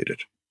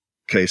regenerated.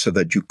 Okay, so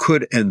that you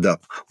could end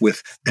up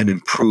with an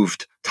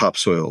improved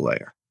topsoil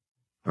layer.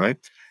 All right.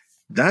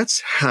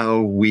 That's how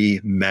we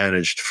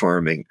managed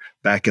farming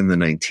back in the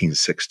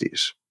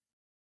 1960s.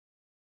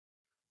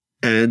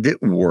 And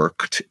it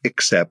worked,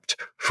 except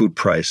food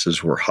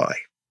prices were high.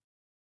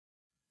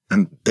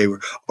 And they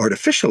were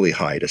artificially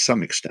high to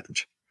some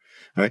extent.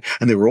 Right?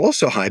 And they were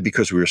also high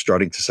because we were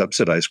starting to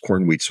subsidize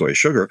corn, wheat, soy,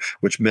 sugar,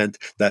 which meant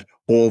that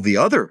all the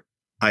other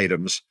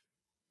items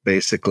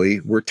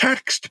basically were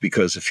taxed,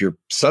 because if you're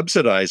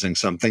subsidizing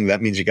something,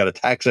 that means you got to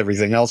tax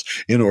everything else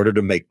in order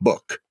to make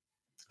book.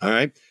 All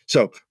right.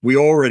 So we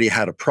already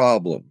had a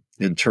problem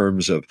in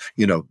terms of,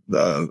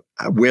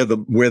 where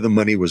the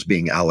money was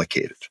being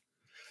allocated.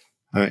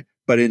 All right.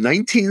 But in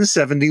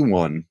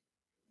 1971,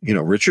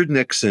 Richard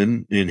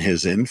Nixon, in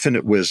his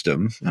infinite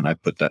wisdom, and I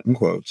put that in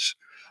quotes,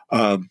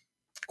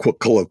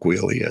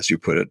 colloquially, as you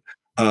put it,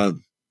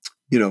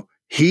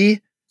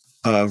 he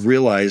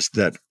realized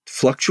that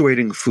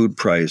fluctuating food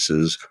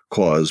prices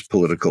cause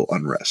political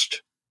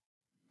unrest.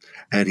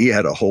 And he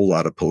had a whole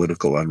lot of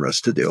political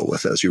unrest to deal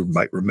with, as you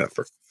might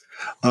remember.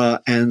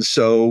 And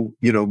so,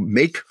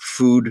 make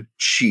food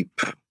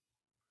cheap,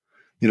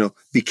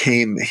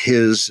 became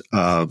his,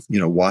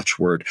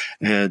 watchword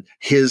and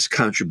his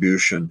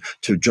contribution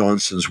to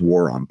Johnson's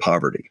war on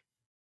poverty.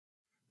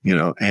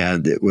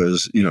 And it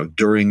was,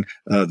 during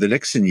the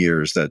Nixon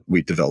years that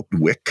we developed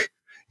WIC.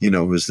 It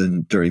was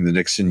during the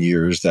Nixon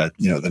years that,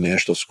 the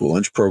National School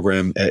Lunch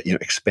Program,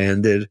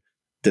 expanded.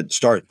 Didn't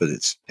start, but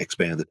it's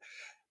expanded.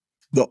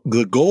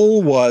 The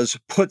goal was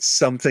put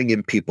something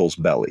in people's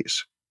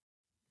bellies,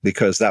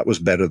 because that was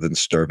better than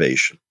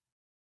starvation.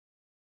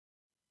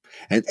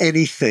 And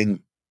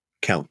anything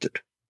counted.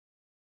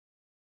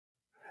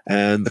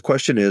 And the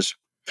question is,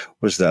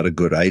 was that a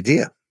good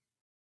idea?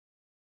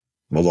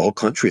 Well, the whole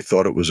country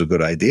thought it was a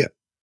good idea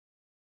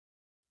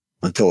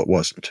until it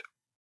wasn't.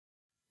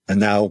 And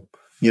now,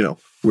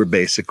 we're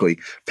basically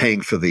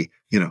paying for the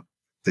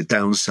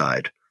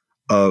downside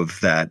of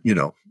that,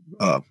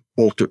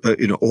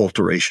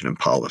 alteration in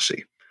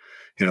policy.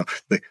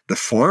 The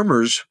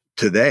farmers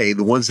today,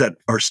 the ones that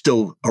are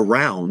still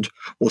around,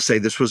 will say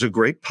this was a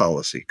great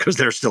policy because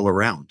they're still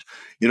around.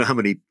 You know how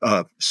many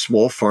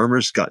small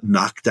farmers got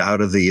knocked out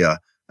of the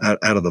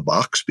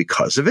box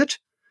because of it?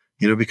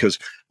 Because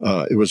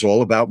it was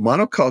all about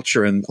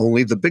monoculture and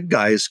only the big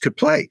guys could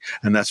play.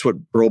 And that's what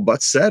Earl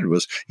Butz said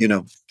was,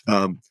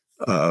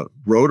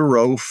 row to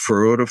row,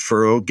 furrow to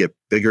furrow, get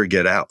bigger,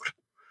 get out.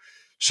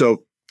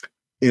 So,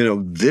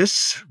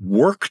 this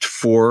worked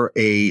for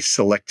a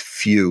select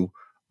few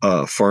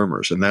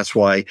farmers. And that's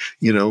why,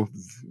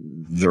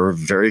 there are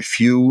very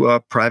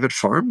few private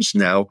farms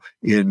now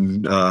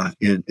in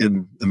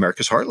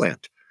America's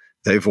heartland.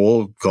 They've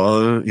all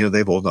gone,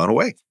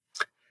 away.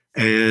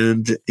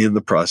 And in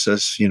the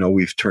process,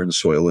 we've turned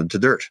soil into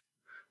dirt.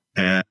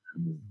 And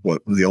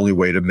the only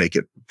way to make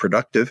it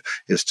productive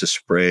is to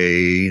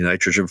spray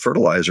nitrogen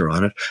fertilizer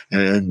on it.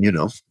 And,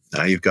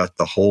 now you've got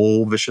the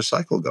whole vicious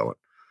cycle going.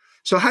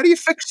 So how do you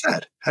fix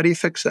that? How do you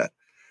fix that?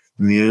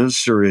 And the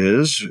answer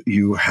is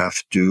you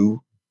have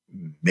to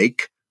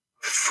make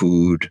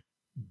food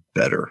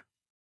better.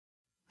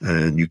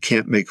 And you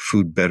can't make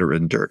food better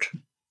in dirt.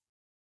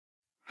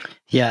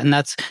 Yeah, and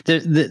that's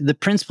the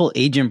principal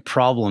agent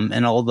problem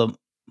and all the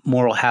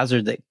moral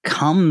hazard that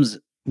comes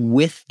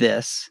with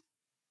this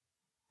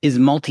is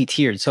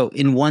multi-tiered. So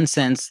in one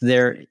sense,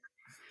 there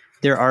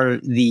are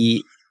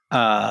the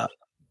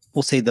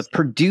we'll say the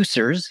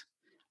producers.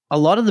 A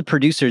lot of the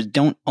producers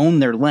don't own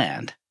their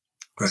land.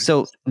 Right.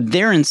 So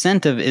their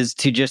incentive is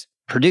to just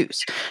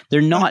produce. They're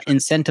not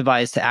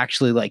incentivized to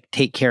actually like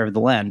take care of the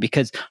land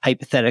because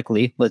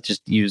hypothetically, let's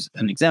just use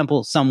an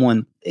example.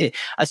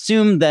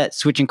 Assume that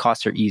switching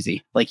costs are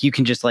easy. Like you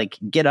can just like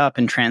get up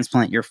and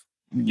transplant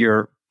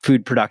your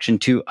food production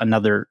to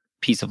another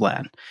piece of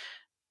land.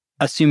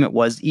 Assume it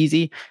was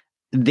easy.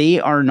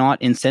 They are not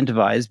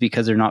incentivized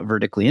because they're not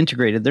vertically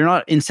integrated. They're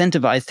not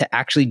incentivized to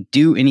actually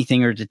do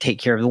anything or to take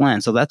care of the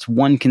land. So that's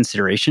one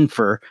consideration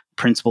for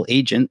principal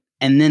agent.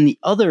 And then the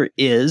other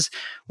is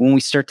when we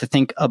start to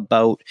think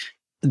about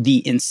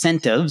the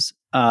incentives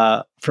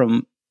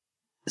from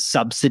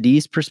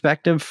subsidies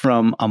perspective,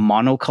 from a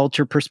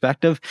monoculture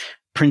perspective,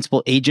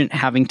 principal agent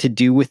having to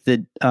do with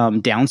the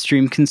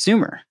downstream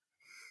consumer.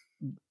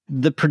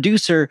 The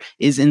producer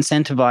is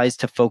incentivized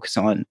to focus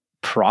on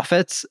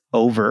profits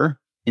over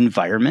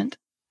environment,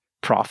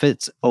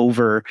 profits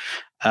over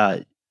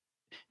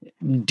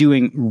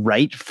doing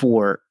right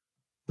for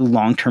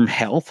long-term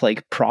health,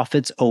 like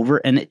profits over,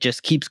 and it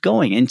just keeps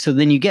going. And so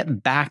then you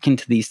get back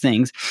into these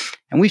things,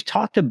 and we've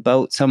talked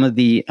about some of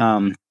the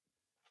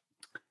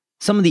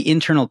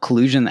internal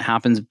collusion that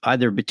happens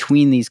either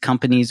between these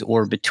companies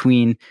or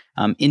between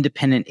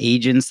independent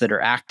agents that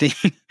are acting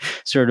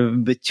sort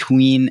of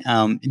between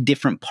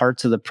different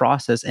parts of the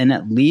process, and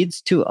it leads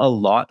to a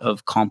lot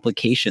of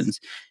complications.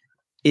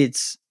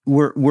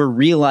 We're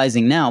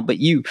realizing now, but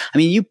you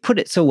put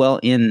it so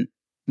well in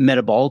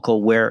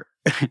Metabolical, where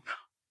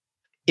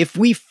if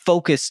we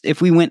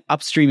went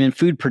upstream in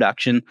food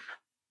production,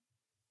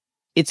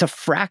 it's a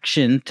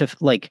fraction to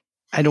like,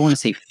 I don't want to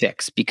say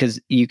fix because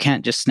you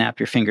can't just snap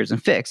your fingers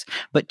and fix,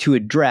 but to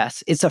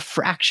address, it's a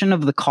fraction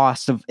of the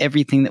cost of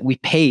everything that we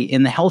pay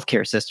in the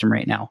healthcare system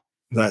right now.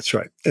 That's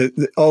right.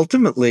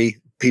 Ultimately,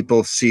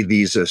 people see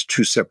these as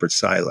two separate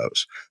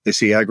silos. They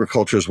see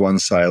agriculture as one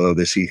silo.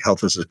 They see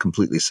health as a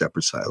completely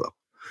separate silo.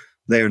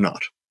 They are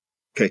not.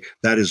 Okay.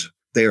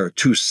 They are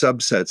two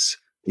subsets,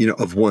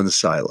 of one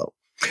silo.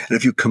 And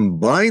if you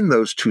combine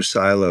those two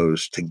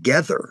silos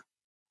together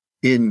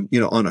on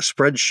a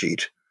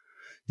spreadsheet,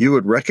 you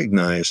would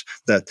recognize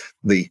that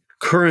the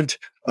current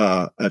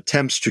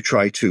attempts to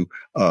try to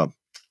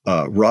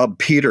rob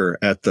Peter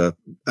at the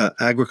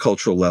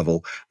agricultural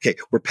level, okay,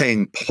 we're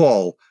paying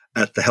Paul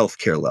at the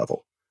healthcare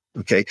level,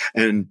 okay,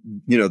 and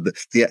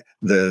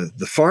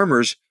the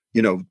farmers,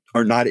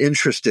 are not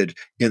interested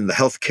in the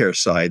healthcare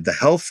side. The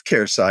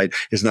healthcare side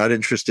is not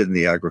interested in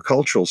the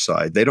agricultural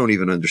side. They don't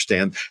even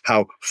understand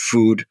how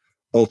food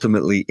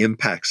ultimately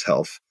impacts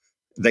health.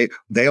 They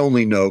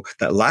only know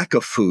that lack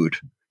of food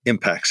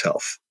impacts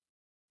health.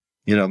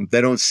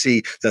 They don't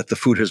see that the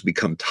food has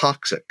become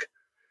toxic.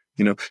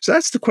 So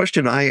that's the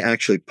question I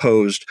actually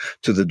posed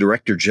to the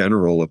Director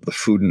General of the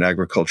Food and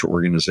Agriculture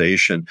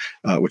Organization,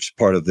 which is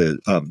part of the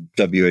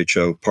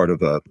WHO, part of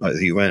the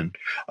UN,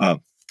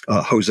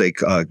 Jose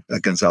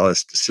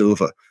Gonzalez de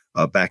Silva,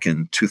 back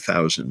in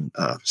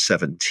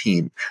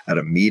 2017 at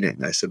a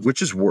meeting. I said,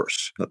 which is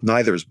worse?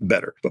 Neither is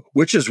better, but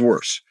which is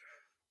worse?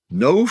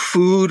 No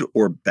food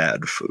or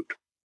bad food?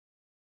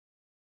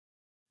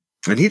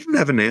 And he didn't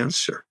have an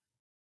answer.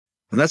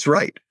 And that's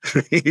right.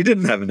 He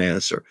didn't have an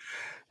answer.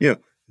 The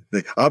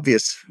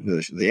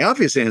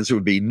obvious answer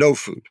would be no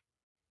food,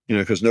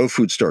 because no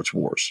food starts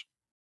wars,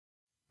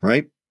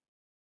 right?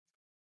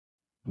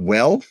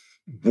 Well,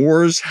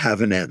 wars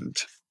have an end,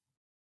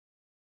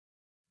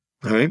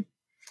 all right?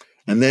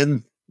 And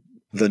then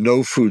the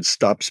no food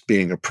stops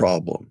being a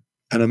problem.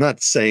 And I'm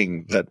not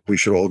saying that we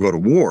should all go to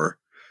war.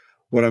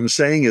 What I'm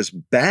saying is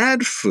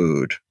bad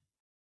food,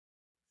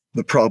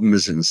 the problem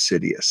is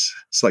insidious.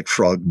 It's like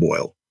frog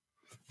boil,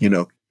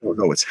 don't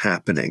know what's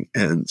happening.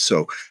 And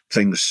so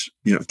things,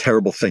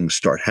 terrible things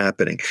start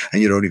happening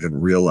and you don't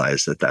even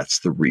realize that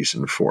that's the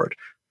reason for it.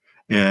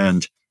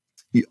 And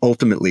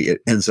ultimately it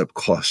ends up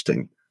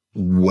costing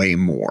way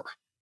more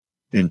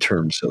in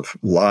terms of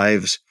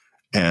lives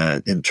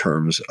and in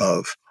terms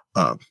of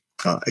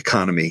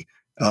economy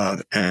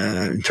and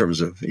in terms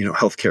of,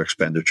 healthcare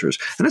expenditures.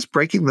 And it's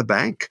breaking the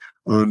bank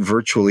on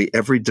virtually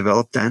every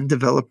developed and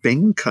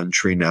developing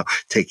country now,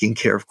 taking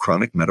care of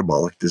chronic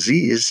metabolic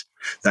disease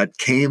that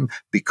came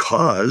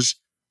because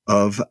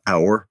of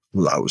our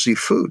lousy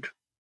food.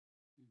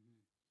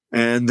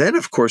 And then,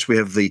 of course, we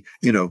have the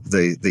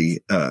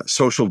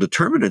social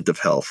determinant of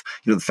health.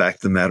 The fact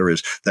of the matter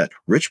is that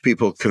rich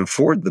people can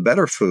afford the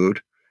better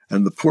food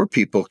and the poor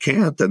people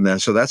can't. And then,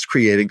 so that's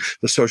creating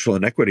the social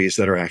inequities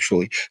that are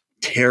actually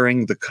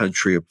tearing the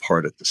country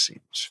apart at the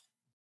seams.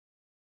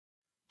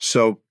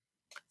 So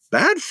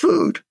bad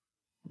food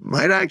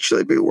might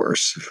actually be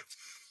worse.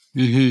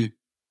 Mm-hmm.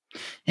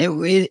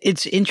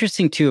 It's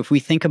interesting too if we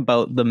think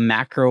about the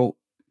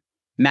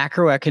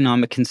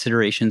macroeconomic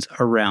considerations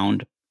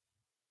around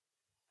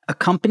a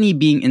company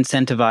being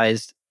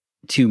incentivized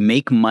to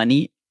make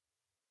money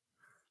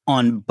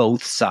on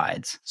both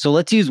sides. So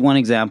let's use one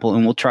example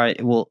and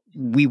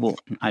we will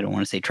I don't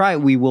want to say try,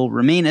 we will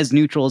remain as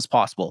neutral as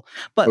possible.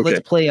 But let's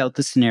Okay. play out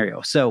the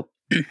scenario. So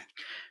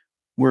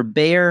we're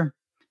Bayer,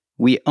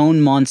 we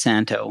own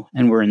Monsanto,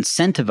 and we're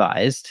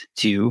incentivized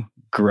to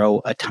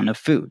grow a ton of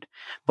food.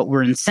 But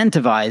we're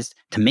incentivized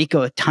to make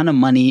a ton of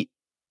money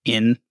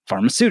in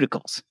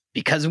pharmaceuticals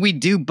because we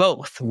do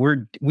both.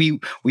 We're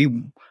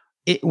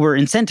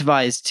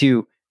incentivized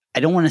to. I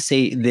don't want to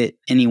say that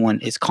anyone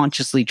is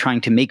consciously trying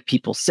to make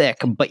people sick,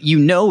 but you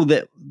know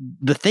that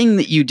the thing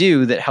that you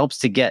do that helps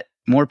to get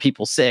more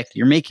people sick,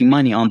 you're making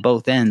money on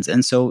both ends.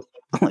 And so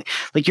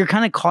like you're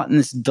kind of caught in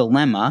this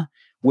dilemma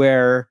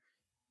where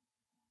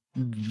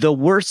the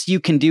worse you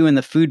can do in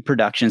the food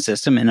production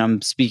system, and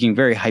I'm speaking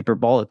very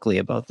hyperbolically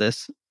about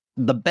this,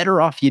 the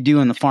better off you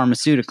do in the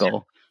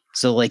pharmaceutical.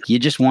 So like you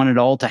just want it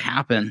all to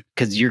happen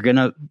because you're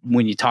gonna,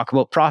 when you talk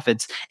about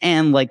profits,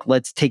 and like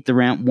let's take the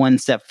rant one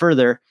step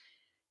further.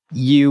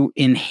 You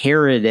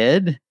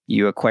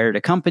acquired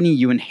a company,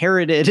 you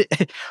inherited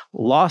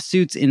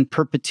lawsuits in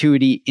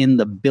perpetuity in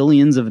the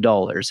billions of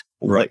dollars.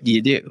 Right. What do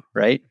you do,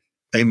 right?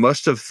 They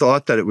must have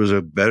thought that it was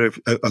a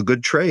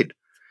good trade.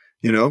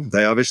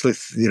 They obviously,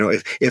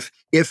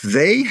 if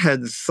they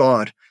had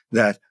thought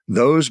that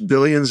those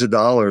billions of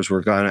dollars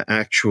were going to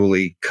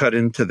actually cut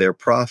into their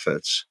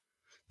profits,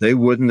 they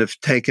wouldn't have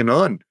taken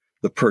on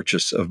the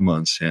purchase of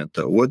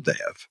Monsanto, would they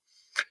have?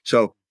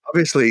 So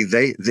obviously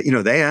they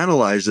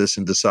analyzed this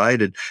and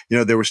decided,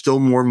 there was still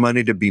more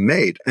money to be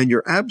made. And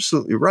you're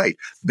absolutely right.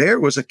 Bayer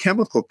was a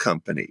chemical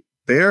company.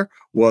 Bayer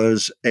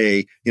was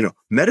a,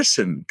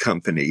 medicine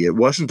company. It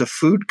wasn't a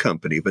food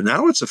company, but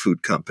now it's a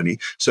food company.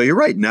 So you're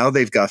right. Now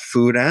they've got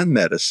food and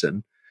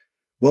medicine.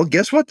 Well,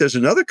 guess what? There's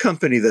another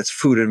company that's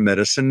food and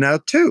medicine now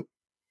too.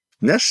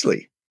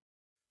 Nestle.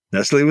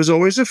 Nestle was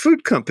always a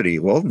food company.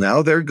 Well,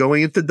 now they're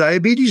going into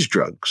diabetes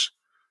drugs.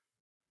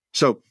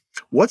 So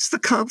what's the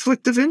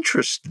conflict of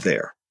interest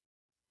there?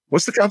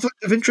 What's the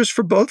conflict of interest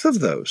for both of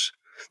those?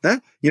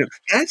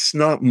 That's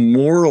not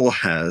moral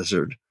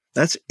hazard.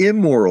 That's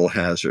immoral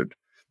hazard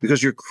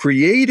because you're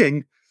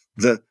creating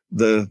the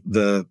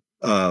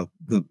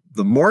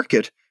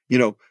market,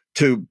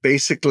 to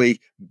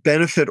basically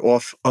benefit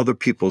off other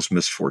people's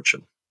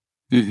misfortune.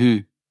 Mm-hmm.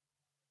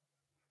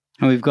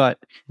 And we've got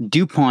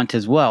DuPont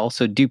as well.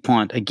 So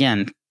DuPont,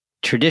 again,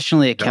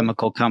 traditionally a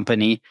chemical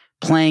company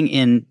playing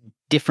in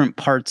different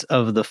parts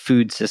of the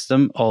food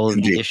system, all of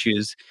the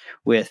issues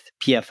with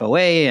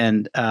PFOA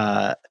and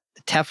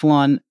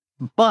Teflon.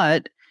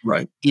 But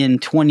in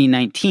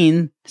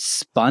 2019,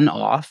 spun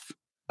off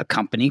a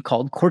company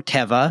called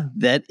Corteva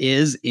that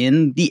is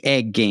in the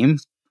egg game.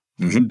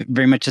 Mm-hmm.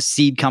 Very much a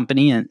seed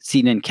company and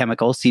seed and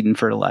chemical, seed and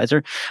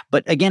fertilizer.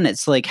 But again,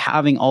 it's like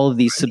having all of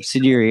these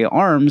subsidiary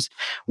arms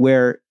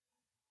where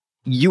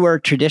you are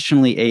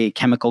traditionally a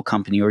chemical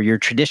company, or you're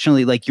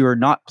traditionally like you're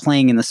not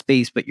playing in the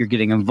space, but you're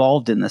getting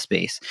involved in the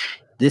space.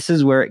 This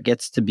is where it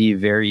gets to be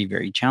very,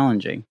 very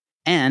challenging.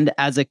 And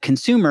as a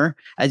consumer,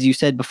 as you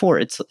said before,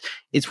 it's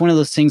one of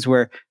those things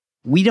where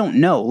we don't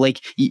know.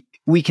 Like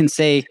we can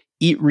say,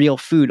 eat real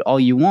food all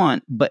you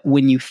want, but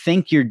when you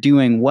think you're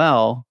doing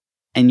well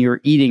and you're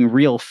eating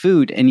real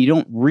food and you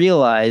don't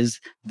realize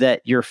that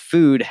your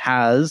food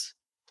has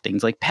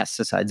things like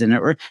pesticides in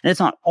it, and it's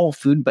not all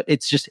food, but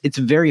it's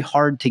very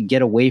hard to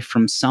get away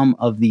from some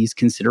of these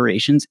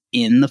considerations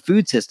in the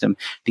food system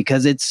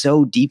because it's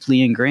so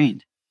deeply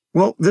ingrained.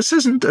 Well, this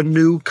isn't a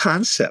new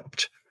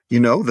concept.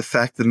 The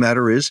fact of the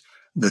matter is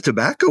the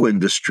tobacco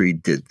industry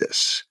did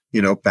this,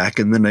 back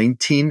in the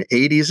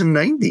 1980s and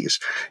 90s,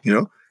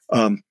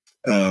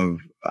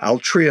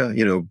 Altria,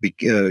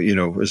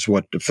 is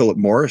what Philip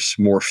Morris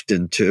morphed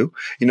into,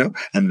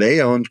 and they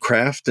owned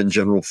Kraft and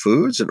General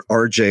Foods, and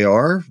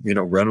RJR,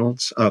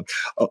 Reynolds,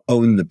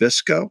 owned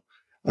Nabisco.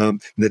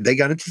 They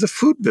got into the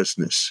food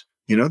business.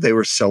 They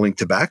were selling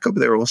tobacco, but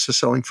they were also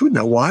selling food.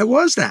 Now, why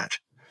was that?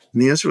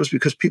 And the answer was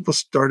because people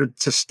started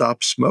to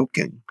stop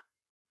smoking.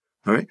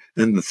 All right.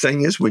 And the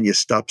thing is, when you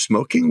stop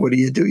smoking, what do?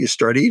 You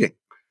start eating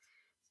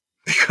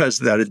because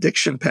that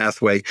addiction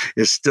pathway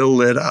is still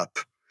lit up.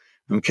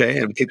 Okay.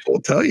 And people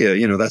will tell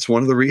you, that's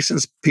one of the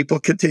reasons people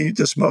continued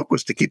to smoke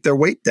was to keep their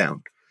weight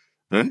down.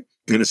 Right?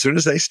 And as soon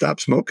as they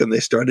stopped smoking,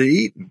 they started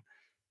eating.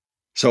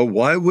 So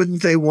why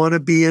wouldn't they want to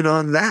be in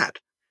on that?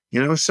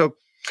 So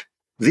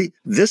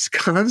this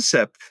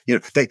concept,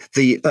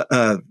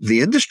 the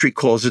industry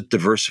calls it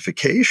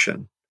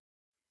diversification,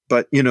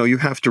 but, you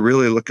have to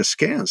really look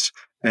askance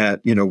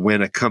at,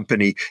 when a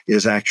company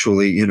is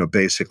actually,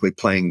 basically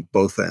playing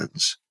both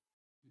ends.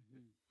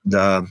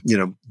 There's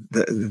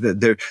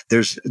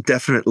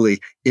definitely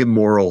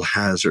immoral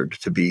hazard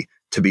to be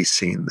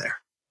seen there.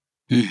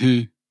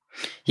 Mm-hmm.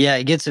 Yeah,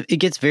 it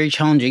gets very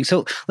challenging.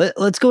 So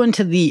let's go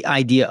into the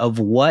idea of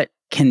what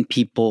can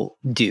people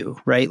do,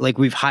 right? Like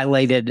we've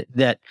highlighted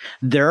that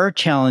there are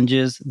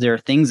challenges, there are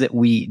things that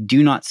we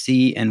do not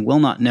see and will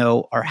not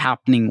know are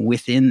happening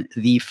within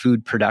the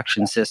food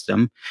production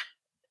system.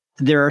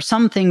 There are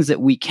some things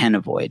that we can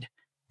avoid,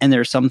 and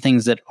there are some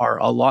things that are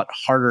a lot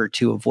harder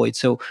to avoid.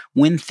 So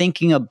when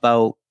thinking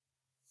about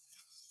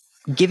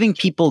giving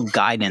people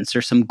guidance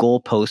or some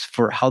goalposts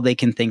for how they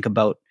can think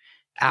about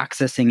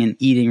accessing and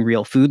eating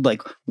real food,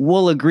 like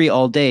we'll agree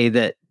all day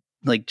that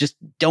like just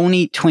don't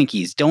eat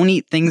Twinkies, don't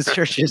eat things that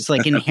are just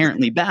like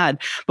inherently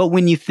bad. But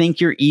when you think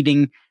you're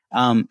eating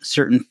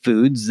certain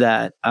foods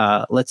that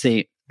let's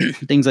say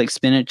things like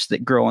spinach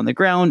that grow on the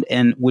ground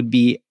and would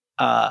be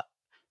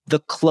the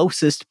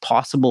closest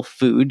possible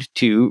food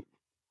to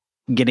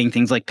getting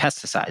things like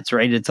pesticides,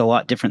 right? It's a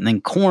lot different than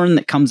corn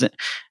that comes in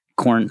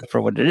corn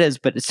for what it is,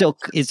 but it still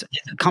is,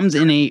 it comes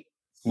in a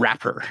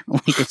wrapper,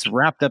 like it's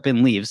wrapped up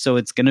in leaves. So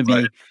it's going to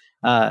be,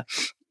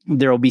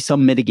 there will be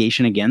some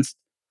mitigation against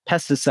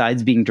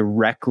pesticides being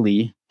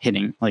directly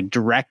hitting,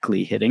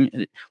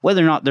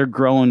 whether or not they're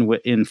grown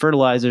in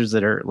fertilizers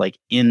that are like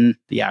in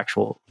the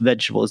actual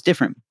vegetable is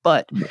different.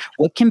 But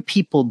what can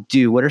people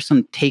do? What are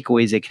some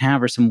takeaways they can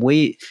have, or some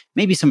way,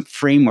 maybe some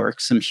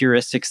frameworks, some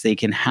heuristics they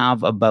can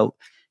have about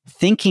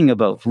thinking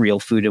about real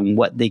food and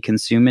what they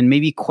consume, and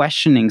maybe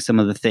questioning some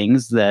of the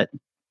things that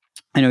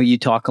I know you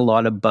talk a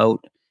lot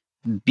about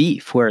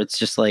beef, where it's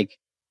just like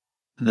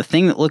the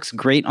thing that looks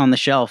great on the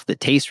shelf that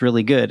tastes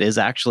really good is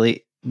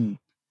actually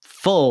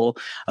full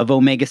of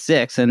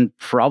omega-6 and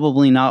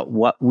probably not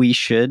what we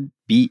should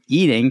be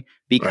eating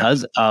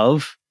because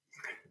of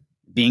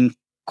being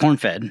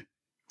corn-fed.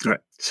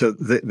 Right. So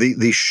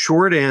the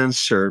short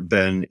answer,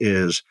 Ben,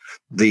 is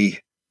the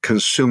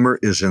consumer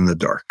is in the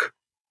dark.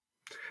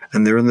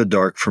 And they're in the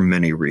dark for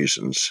many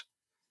reasons.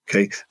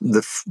 Okay.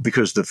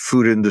 Because the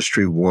food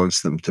industry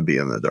wants them to be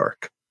in the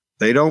dark.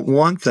 They don't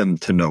want them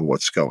to know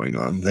what's going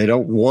on. They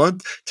don't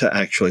want to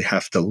actually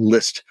have to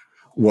list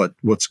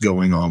what's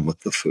going on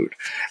with the food.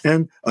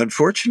 And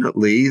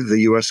unfortunately, the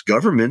US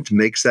government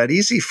makes that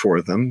easy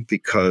for them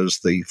because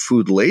the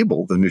food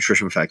label, the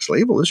nutrition facts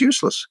label, is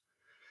useless.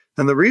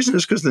 And the reason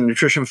is because the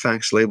nutrition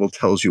facts label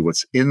tells you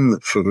what's in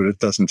the food. It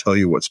doesn't tell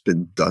you what's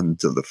been done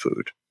to the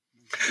food.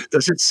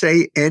 Does it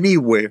say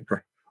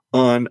anywhere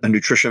on a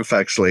nutrition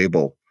facts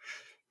label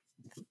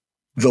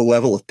the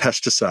level of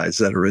pesticides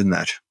that are in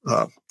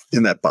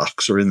that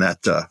box or in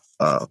that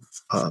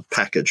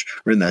package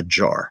or in that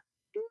jar?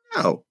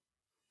 No.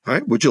 All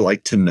right. Would you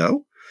like to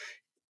know?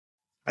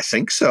 I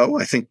think so.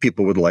 I think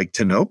people would like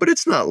to know, but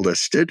it's not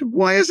listed.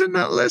 Why is it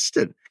not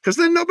listed? Because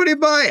then nobody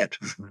buy it.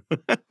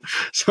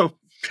 So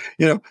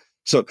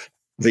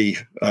the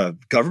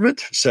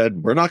government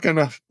said, we're not going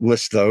to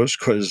list those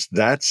because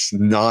that's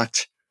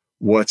not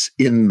what's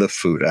in the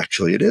food.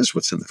 Actually, it is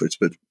what's in the food,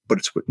 but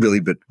it's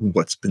really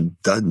what's been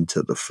done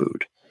to the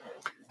food.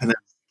 And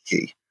that's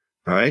key.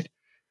 All right.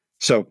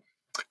 So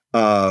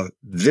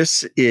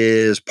this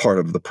is part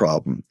of the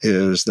problem,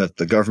 is that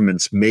the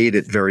government's made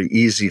it very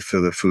easy for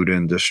the food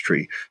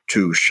industry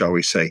to, shall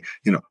we say,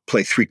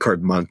 play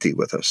 3-card Monte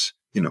with us,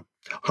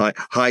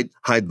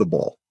 hide the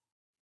ball.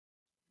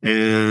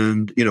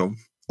 And,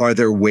 are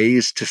there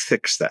ways to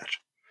fix that?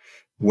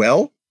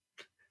 Well,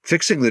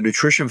 fixing the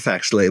nutrition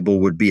facts label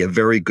would be a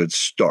very good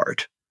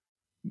start,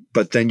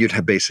 but then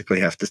you'd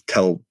basically have to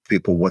tell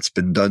people what's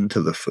been done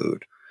to the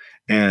food.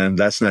 And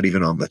that's not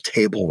even on the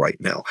table right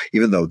now,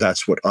 even though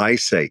that's what I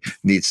say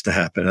needs to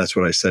happen. That's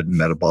what I said in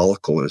Metabolic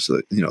is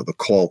the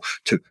call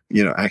to,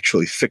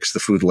 actually fix the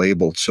food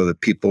label so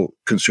that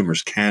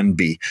consumers can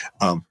be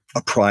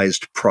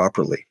apprised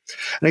properly.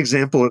 An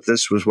example of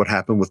this was what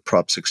happened with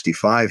Prop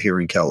 65 here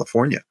in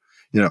California,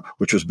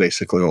 which was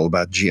basically all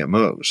about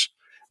GMOs.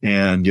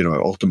 And,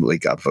 ultimately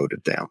got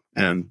voted down.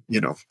 And,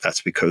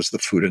 that's because the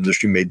food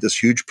industry made this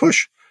huge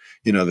push,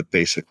 that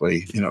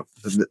basically,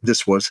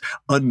 this was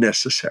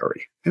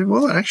unnecessary. And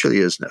well, it actually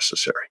is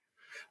necessary.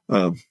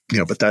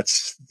 But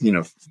that's,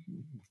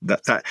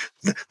 that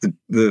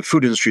the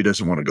food industry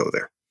doesn't want to go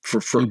there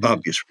for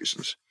obvious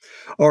reasons.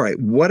 All right.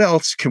 What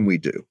else can we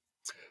do?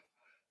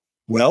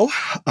 Well,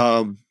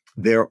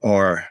 there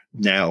are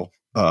now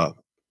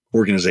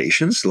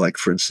organizations like,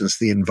 for instance,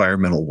 the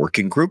Environmental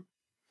Working Group,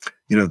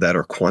 that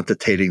are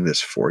quantitating this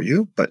for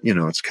you, but,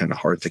 it's kind of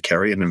hard to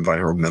carry an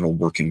environmental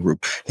working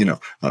group,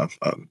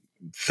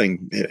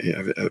 thing,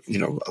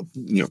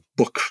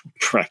 book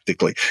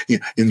practically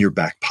in your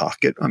back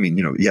pocket. I mean,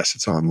 yes,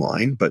 it's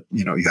online, but,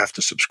 you have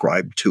to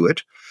subscribe to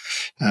it.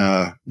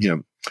 A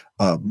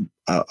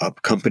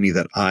company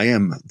that I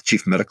am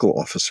chief medical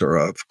officer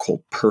of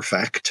called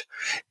Perfect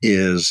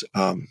is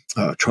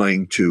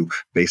trying to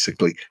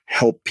basically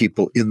help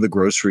people in the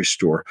grocery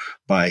store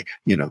by,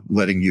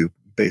 letting you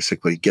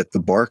basically get the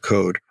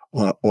barcode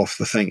off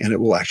the thing, and it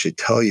will actually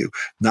tell you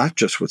not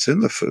just what's in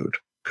the food,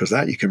 because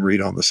that you can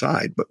read on the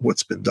side, but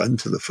what's been done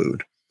to the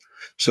food,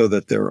 so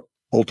that there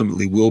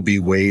ultimately will be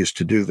ways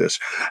to do this.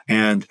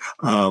 And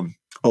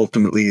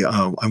ultimately,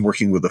 I'm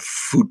working with a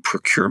food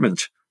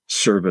procurement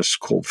service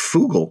called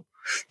Fugal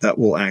that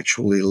will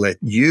actually let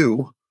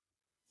you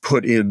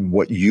put in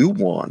what you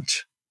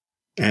want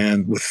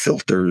and with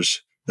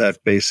filters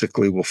that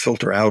basically will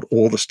filter out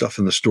all the stuff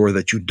in the store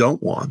that you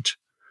don't want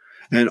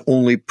and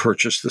only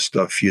purchase the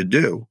stuff you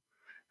do.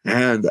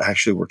 And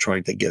actually, we're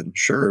trying to get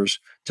insurers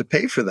to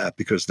pay for that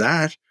because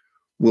that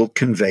will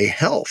convey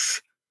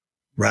health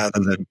rather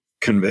than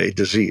convey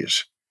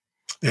disease.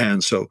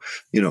 And so,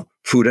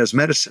 food as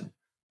medicine,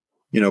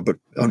 but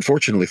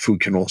unfortunately,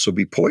 food can also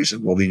be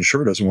poison. Well, the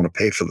insurer doesn't want to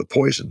pay for the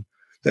poison.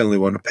 They only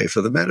want to pay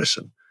for the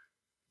medicine.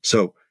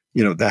 So,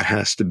 that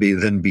has to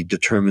be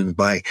determined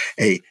by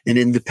an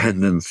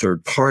independent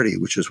third party,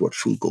 which is what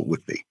Frugal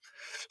would be.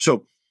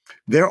 So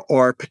there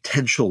are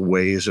potential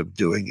ways of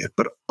doing it,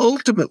 but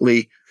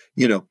ultimately,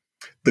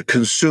 the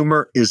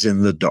consumer is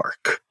in the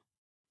dark.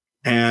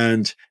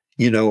 And,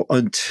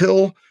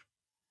 until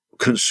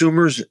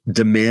consumers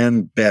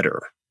demand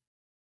better,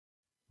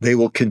 they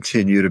will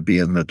continue to be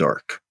in the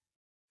dark.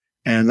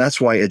 And that's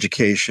why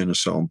education is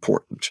so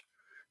important,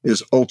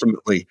 is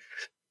ultimately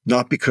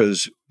not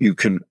because you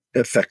can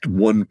affect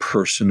one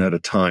person at a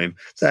time.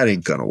 That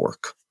ain't going to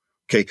work.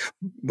 Okay.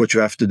 What you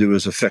have to do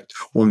is affect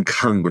one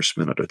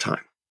congressman at a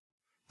time.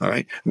 All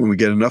right. When we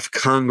get enough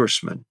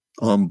congressmen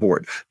on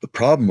board, the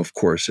problem, of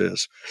course,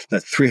 is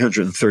that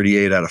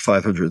 338 out of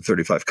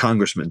 535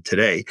 congressmen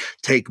today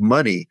take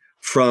money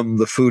from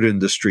the food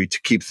industry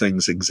to keep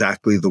things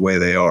exactly the way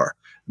they are.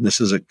 And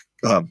this is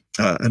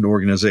an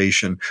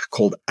organization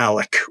called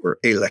ALEC, or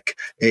ALEC,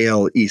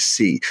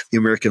 ALEC, the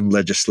American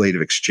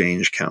Legislative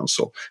Exchange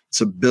Council.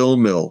 It's a bill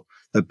mill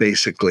that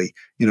basically,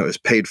 is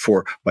paid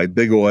for by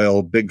big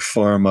oil, big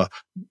pharma,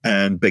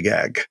 and big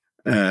ag.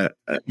 Big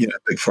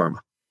pharma.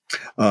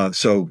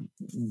 So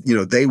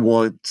they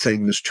want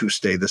things to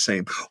stay the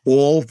same.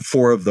 All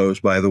four of those,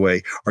 by the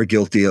way, are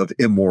guilty of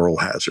immoral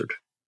hazard.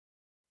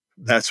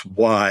 That's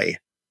why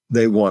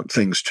they want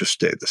things to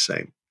stay the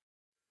same.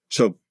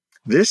 So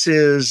this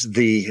is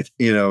the,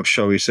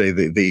 shall we say,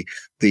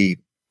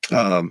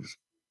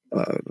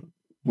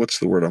 what's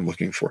the word I'm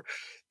looking for?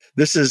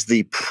 This is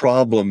the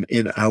problem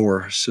in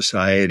our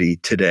society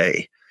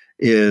today,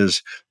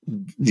 is,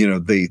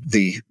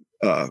 the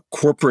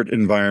corporate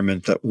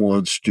environment that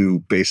wants to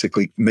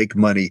basically make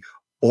money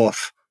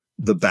off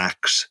the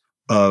backs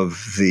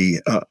of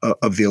the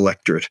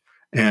electorate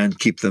and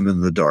keep them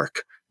in the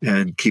dark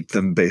and keep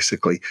them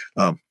basically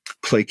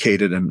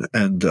placated and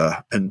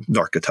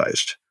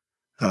narcotized,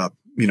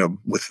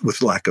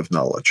 with lack of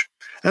knowledge.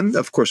 And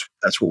of course,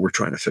 that's what we're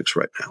trying to fix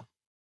right now.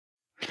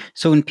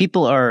 So when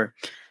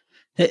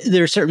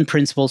there are certain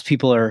principles,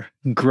 people are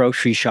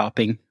grocery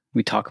shopping.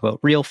 We talk about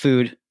real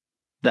food,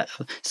 that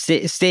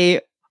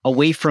stay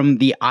away from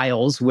the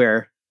aisles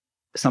where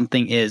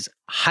something is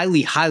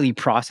highly, highly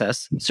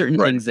processed. Certain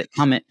things that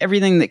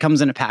everything that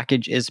comes in a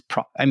package is,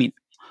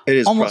 it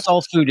is almost processed.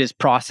 All food is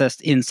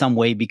processed in some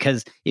way,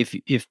 because if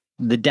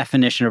the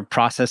definition of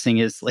processing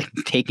is like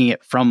taking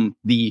it from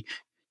the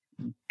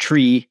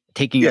tree,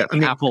 taking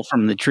an apple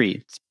from the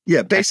tree.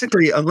 Yeah,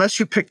 basically, unless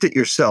you picked it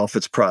yourself,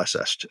 it's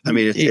processed.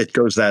 It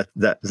goes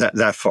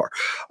that far.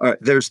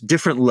 There's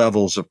different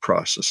levels of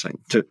processing,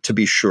 to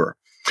be sure.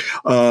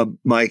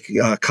 My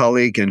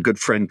colleague and good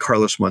friend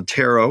Carlos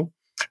Monteiro,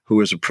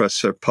 who is a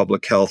professor of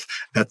public health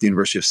at the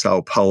University of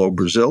Sao Paulo,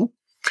 Brazil,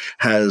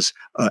 has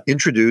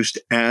introduced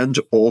and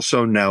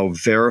also now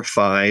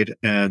verified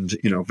and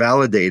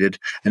validated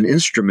an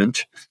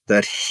instrument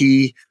that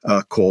he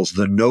calls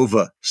the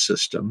NOVA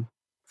system.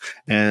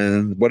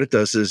 And what it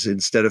does is,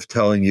 instead of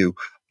telling you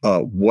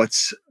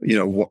what's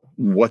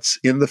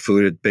in the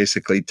food, it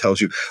basically tells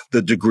you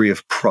the degree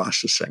of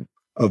processing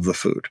of the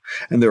food.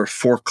 And there are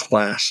 4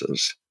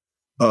 classes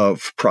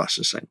of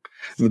processing.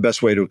 And the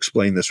best way to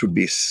explain this would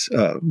be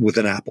with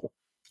an apple.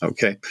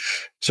 Okay.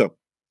 So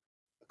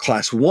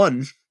class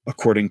 1,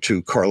 according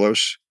to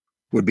Carlos,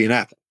 would be an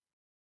apple.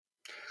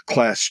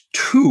 Class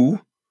 2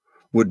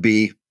 would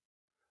be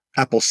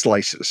apple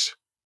slices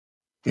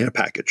in a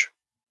package.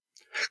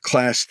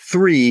 Class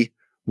 3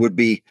 would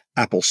be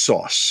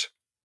applesauce,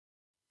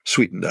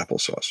 sweetened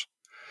applesauce.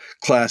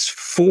 Class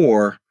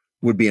 4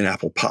 would be an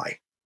apple pie.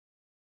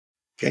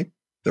 Okay.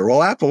 They're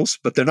all apples,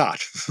 but they're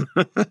not.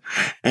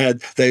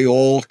 And they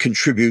all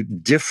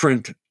contribute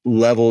different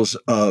levels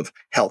of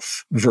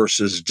health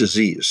versus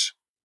disease,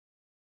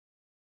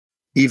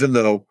 even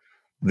though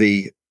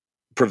the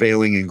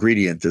prevailing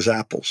ingredient is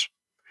apples.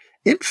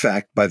 In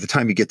fact, by the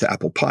time you get to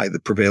apple pie, the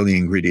prevailing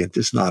ingredient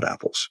is not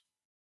apples.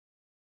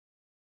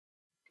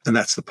 And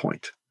that's the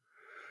point.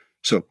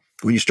 So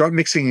when you start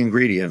mixing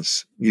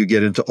ingredients, you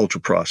get into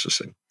ultra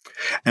processing.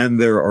 And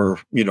there are,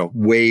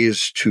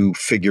 ways to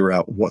figure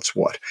out what's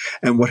what.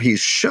 And what he's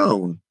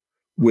shown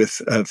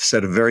with a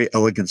set of very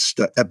elegant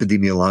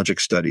epidemiologic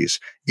studies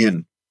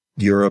in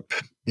Europe,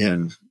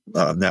 in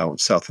now in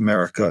South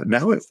America,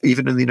 now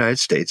even in the United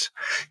States,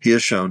 he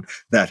has shown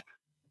that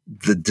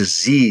the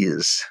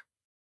disease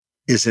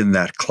is in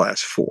that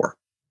class 4.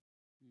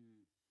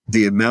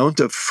 The amount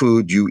of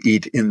food you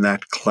eat in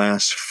that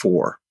class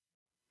 4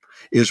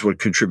 is what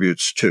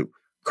contributes to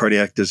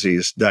cardiac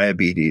disease,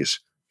 diabetes,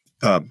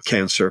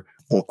 cancer,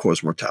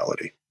 all-cause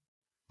mortality.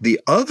 The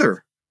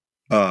other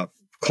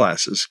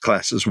classes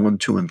 1,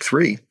 2, and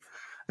 3,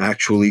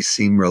 actually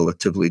seem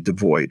relatively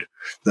devoid.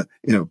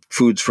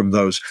 Foods from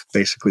those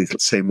basically the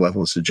same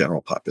level as the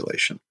general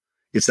population.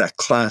 It's that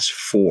class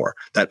 4,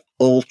 that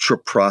ultra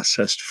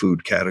processed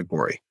food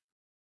category.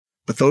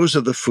 But those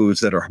are the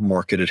foods that are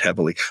marketed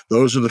heavily.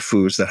 Those are the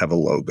foods that have a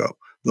logo.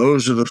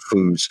 Those are the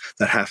foods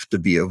that have to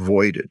be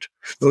avoided.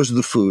 Those are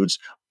the foods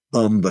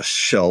on the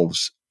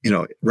shelves,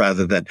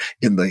 rather than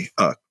in the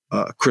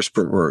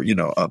crisper or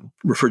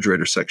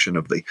refrigerator section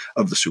of the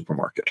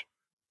supermarket.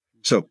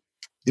 So,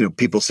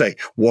 people say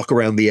walk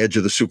around the edge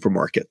of the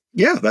supermarket.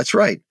 Yeah, that's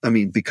right. I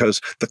mean,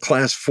 because the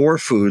class 4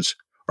 foods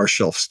are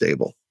shelf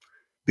stable,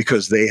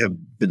 because they have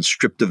been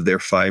stripped of their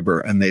fiber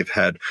and they've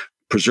had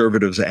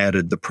preservatives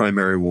added. The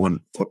primary one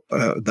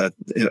that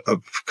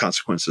of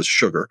consequence is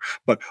sugar,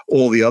 but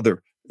all the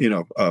other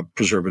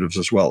preservatives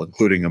as well,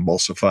 including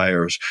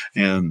emulsifiers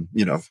and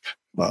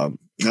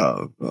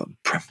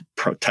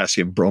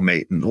potassium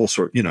bromate and all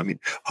sorts.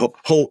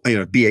 Whole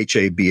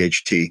BHA,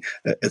 BHT,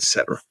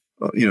 etc.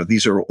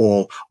 These are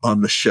all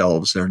on the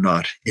shelves. They're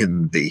not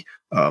in the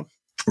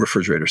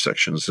refrigerator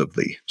sections of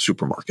the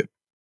supermarket.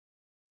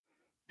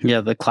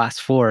 Yeah, the class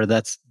 4,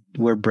 that's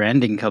where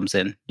branding comes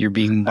in. You're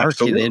being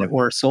marketed Absolutely.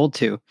 or sold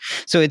to.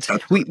 So it's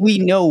we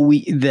know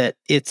that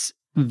it's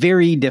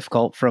very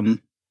difficult,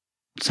 from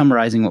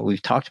summarizing what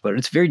we've talked about.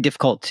 It's very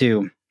difficult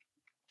to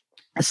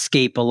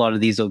escape a lot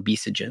of these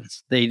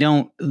obesogens.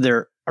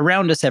 They're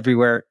around us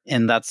everywhere,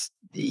 and that's,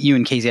 you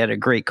and Casey had a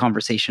great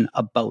conversation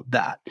about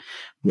that. Yes.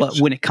 But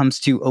when it comes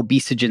to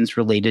obesogens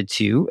related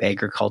to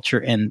agriculture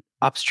and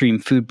upstream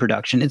food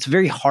production, it's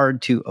very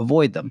hard to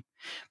avoid them.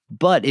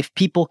 But if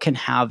people can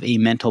have a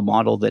mental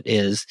model that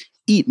is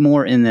eat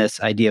more in this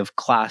idea of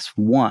class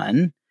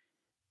 1,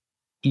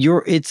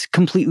 it's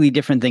completely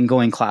different than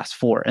going class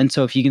 4. And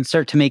so if you can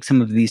start to make some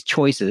of these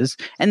choices,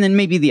 and then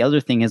maybe the other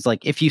thing is,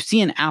 like, if you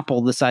see an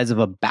apple the size of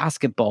a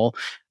basketball,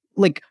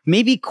 like,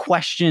 maybe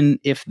question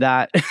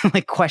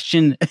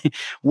question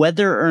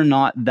whether or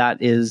not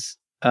that is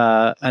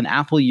an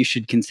apple you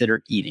should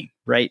consider eating,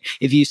 right?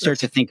 If you start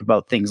to think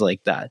about things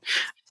like that.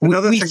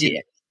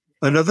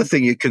 Another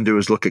thing you can do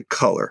is look at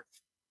color,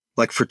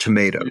 like for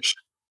tomatoes.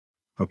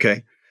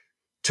 Okay.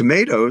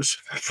 Tomatoes,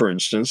 for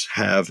instance,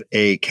 have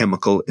a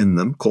chemical in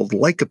them called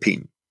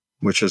lycopene,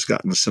 which has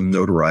gotten some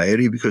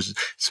notoriety because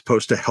it's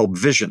supposed to help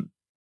vision,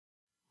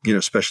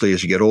 especially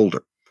as you get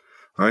older.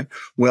 All right.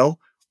 Well,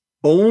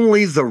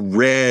 only the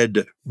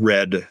red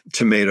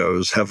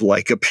tomatoes have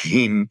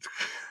lycopene.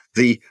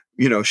 The,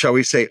 shall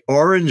we say,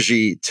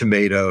 orangey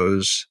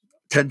tomatoes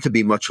tend to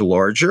be much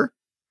larger.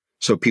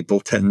 So people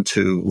tend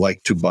to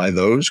like to buy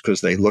those because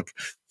they look,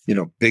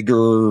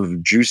 bigger,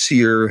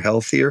 juicier,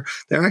 healthier.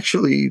 They're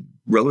actually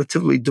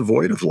relatively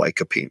devoid of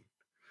lycopene.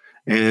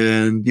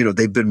 And,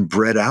 they've been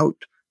bred out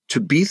to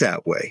be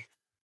that way.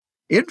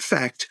 In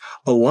fact,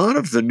 a lot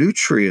of the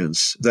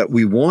nutrients that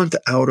we want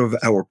out of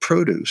our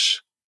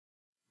produce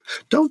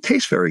don't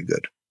taste very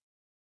good.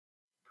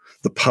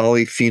 The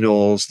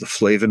polyphenols, the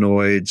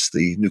flavonoids,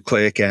 the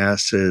nucleic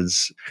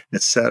acids,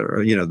 et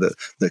cetera,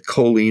 the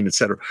choline, et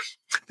cetera,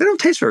 they don't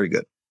taste very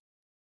good.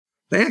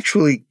 They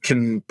actually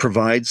can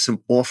provide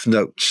some off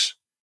notes.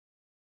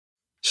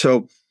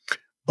 So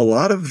a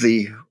lot of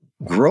the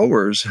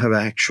growers have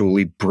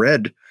actually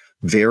bred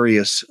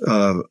various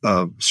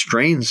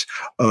strains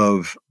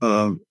of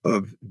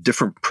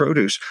different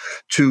produce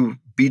to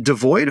be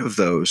devoid of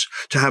those,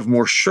 to have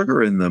more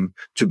sugar in them,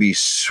 to be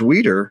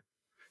sweeter,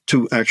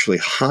 to actually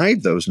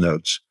hide those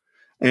notes.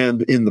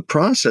 And in the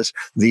process,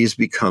 these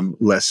become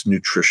less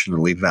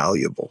nutritionally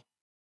valuable.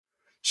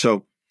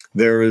 So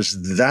there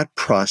is that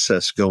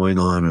process going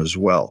on as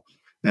well.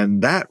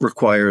 And that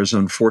requires,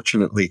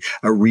 unfortunately,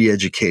 a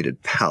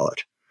re-educated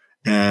palate.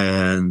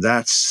 And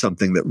that's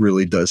something that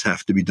really does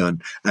have to be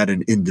done at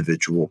an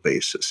individual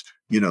basis.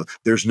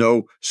 There's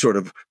no sort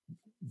of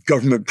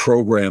government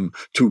program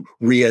to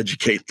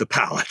re-educate the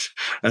palate,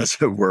 as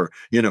it were.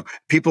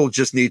 People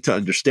just need to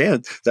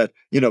understand that,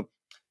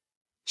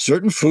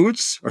 certain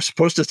foods are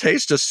supposed to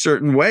taste a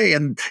certain way.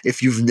 And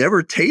if you've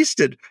never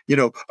tasted,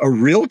 a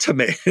real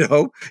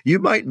tomato, you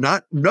might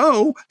not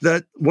know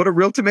what a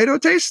real tomato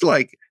tastes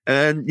like.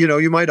 And,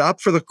 you might opt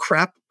for the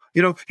crap,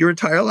 your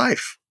entire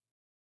life.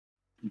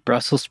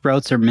 Brussels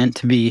sprouts are meant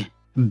to be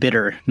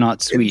bitter,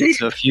 not sweet. Indeed.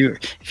 So if you're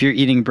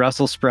eating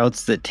Brussels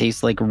sprouts that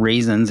taste like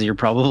raisins, you're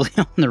probably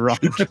on the wrong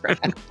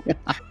track.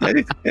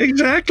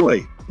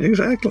 Exactly.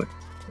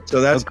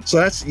 So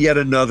that's yet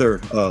another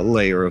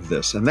layer of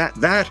this, and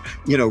that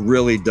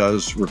really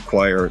does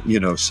require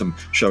some,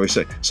 shall we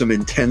say, some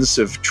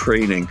intensive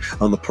training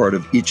on the part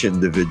of each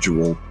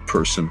individual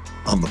person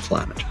on the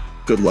planet.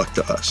 Good luck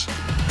to us.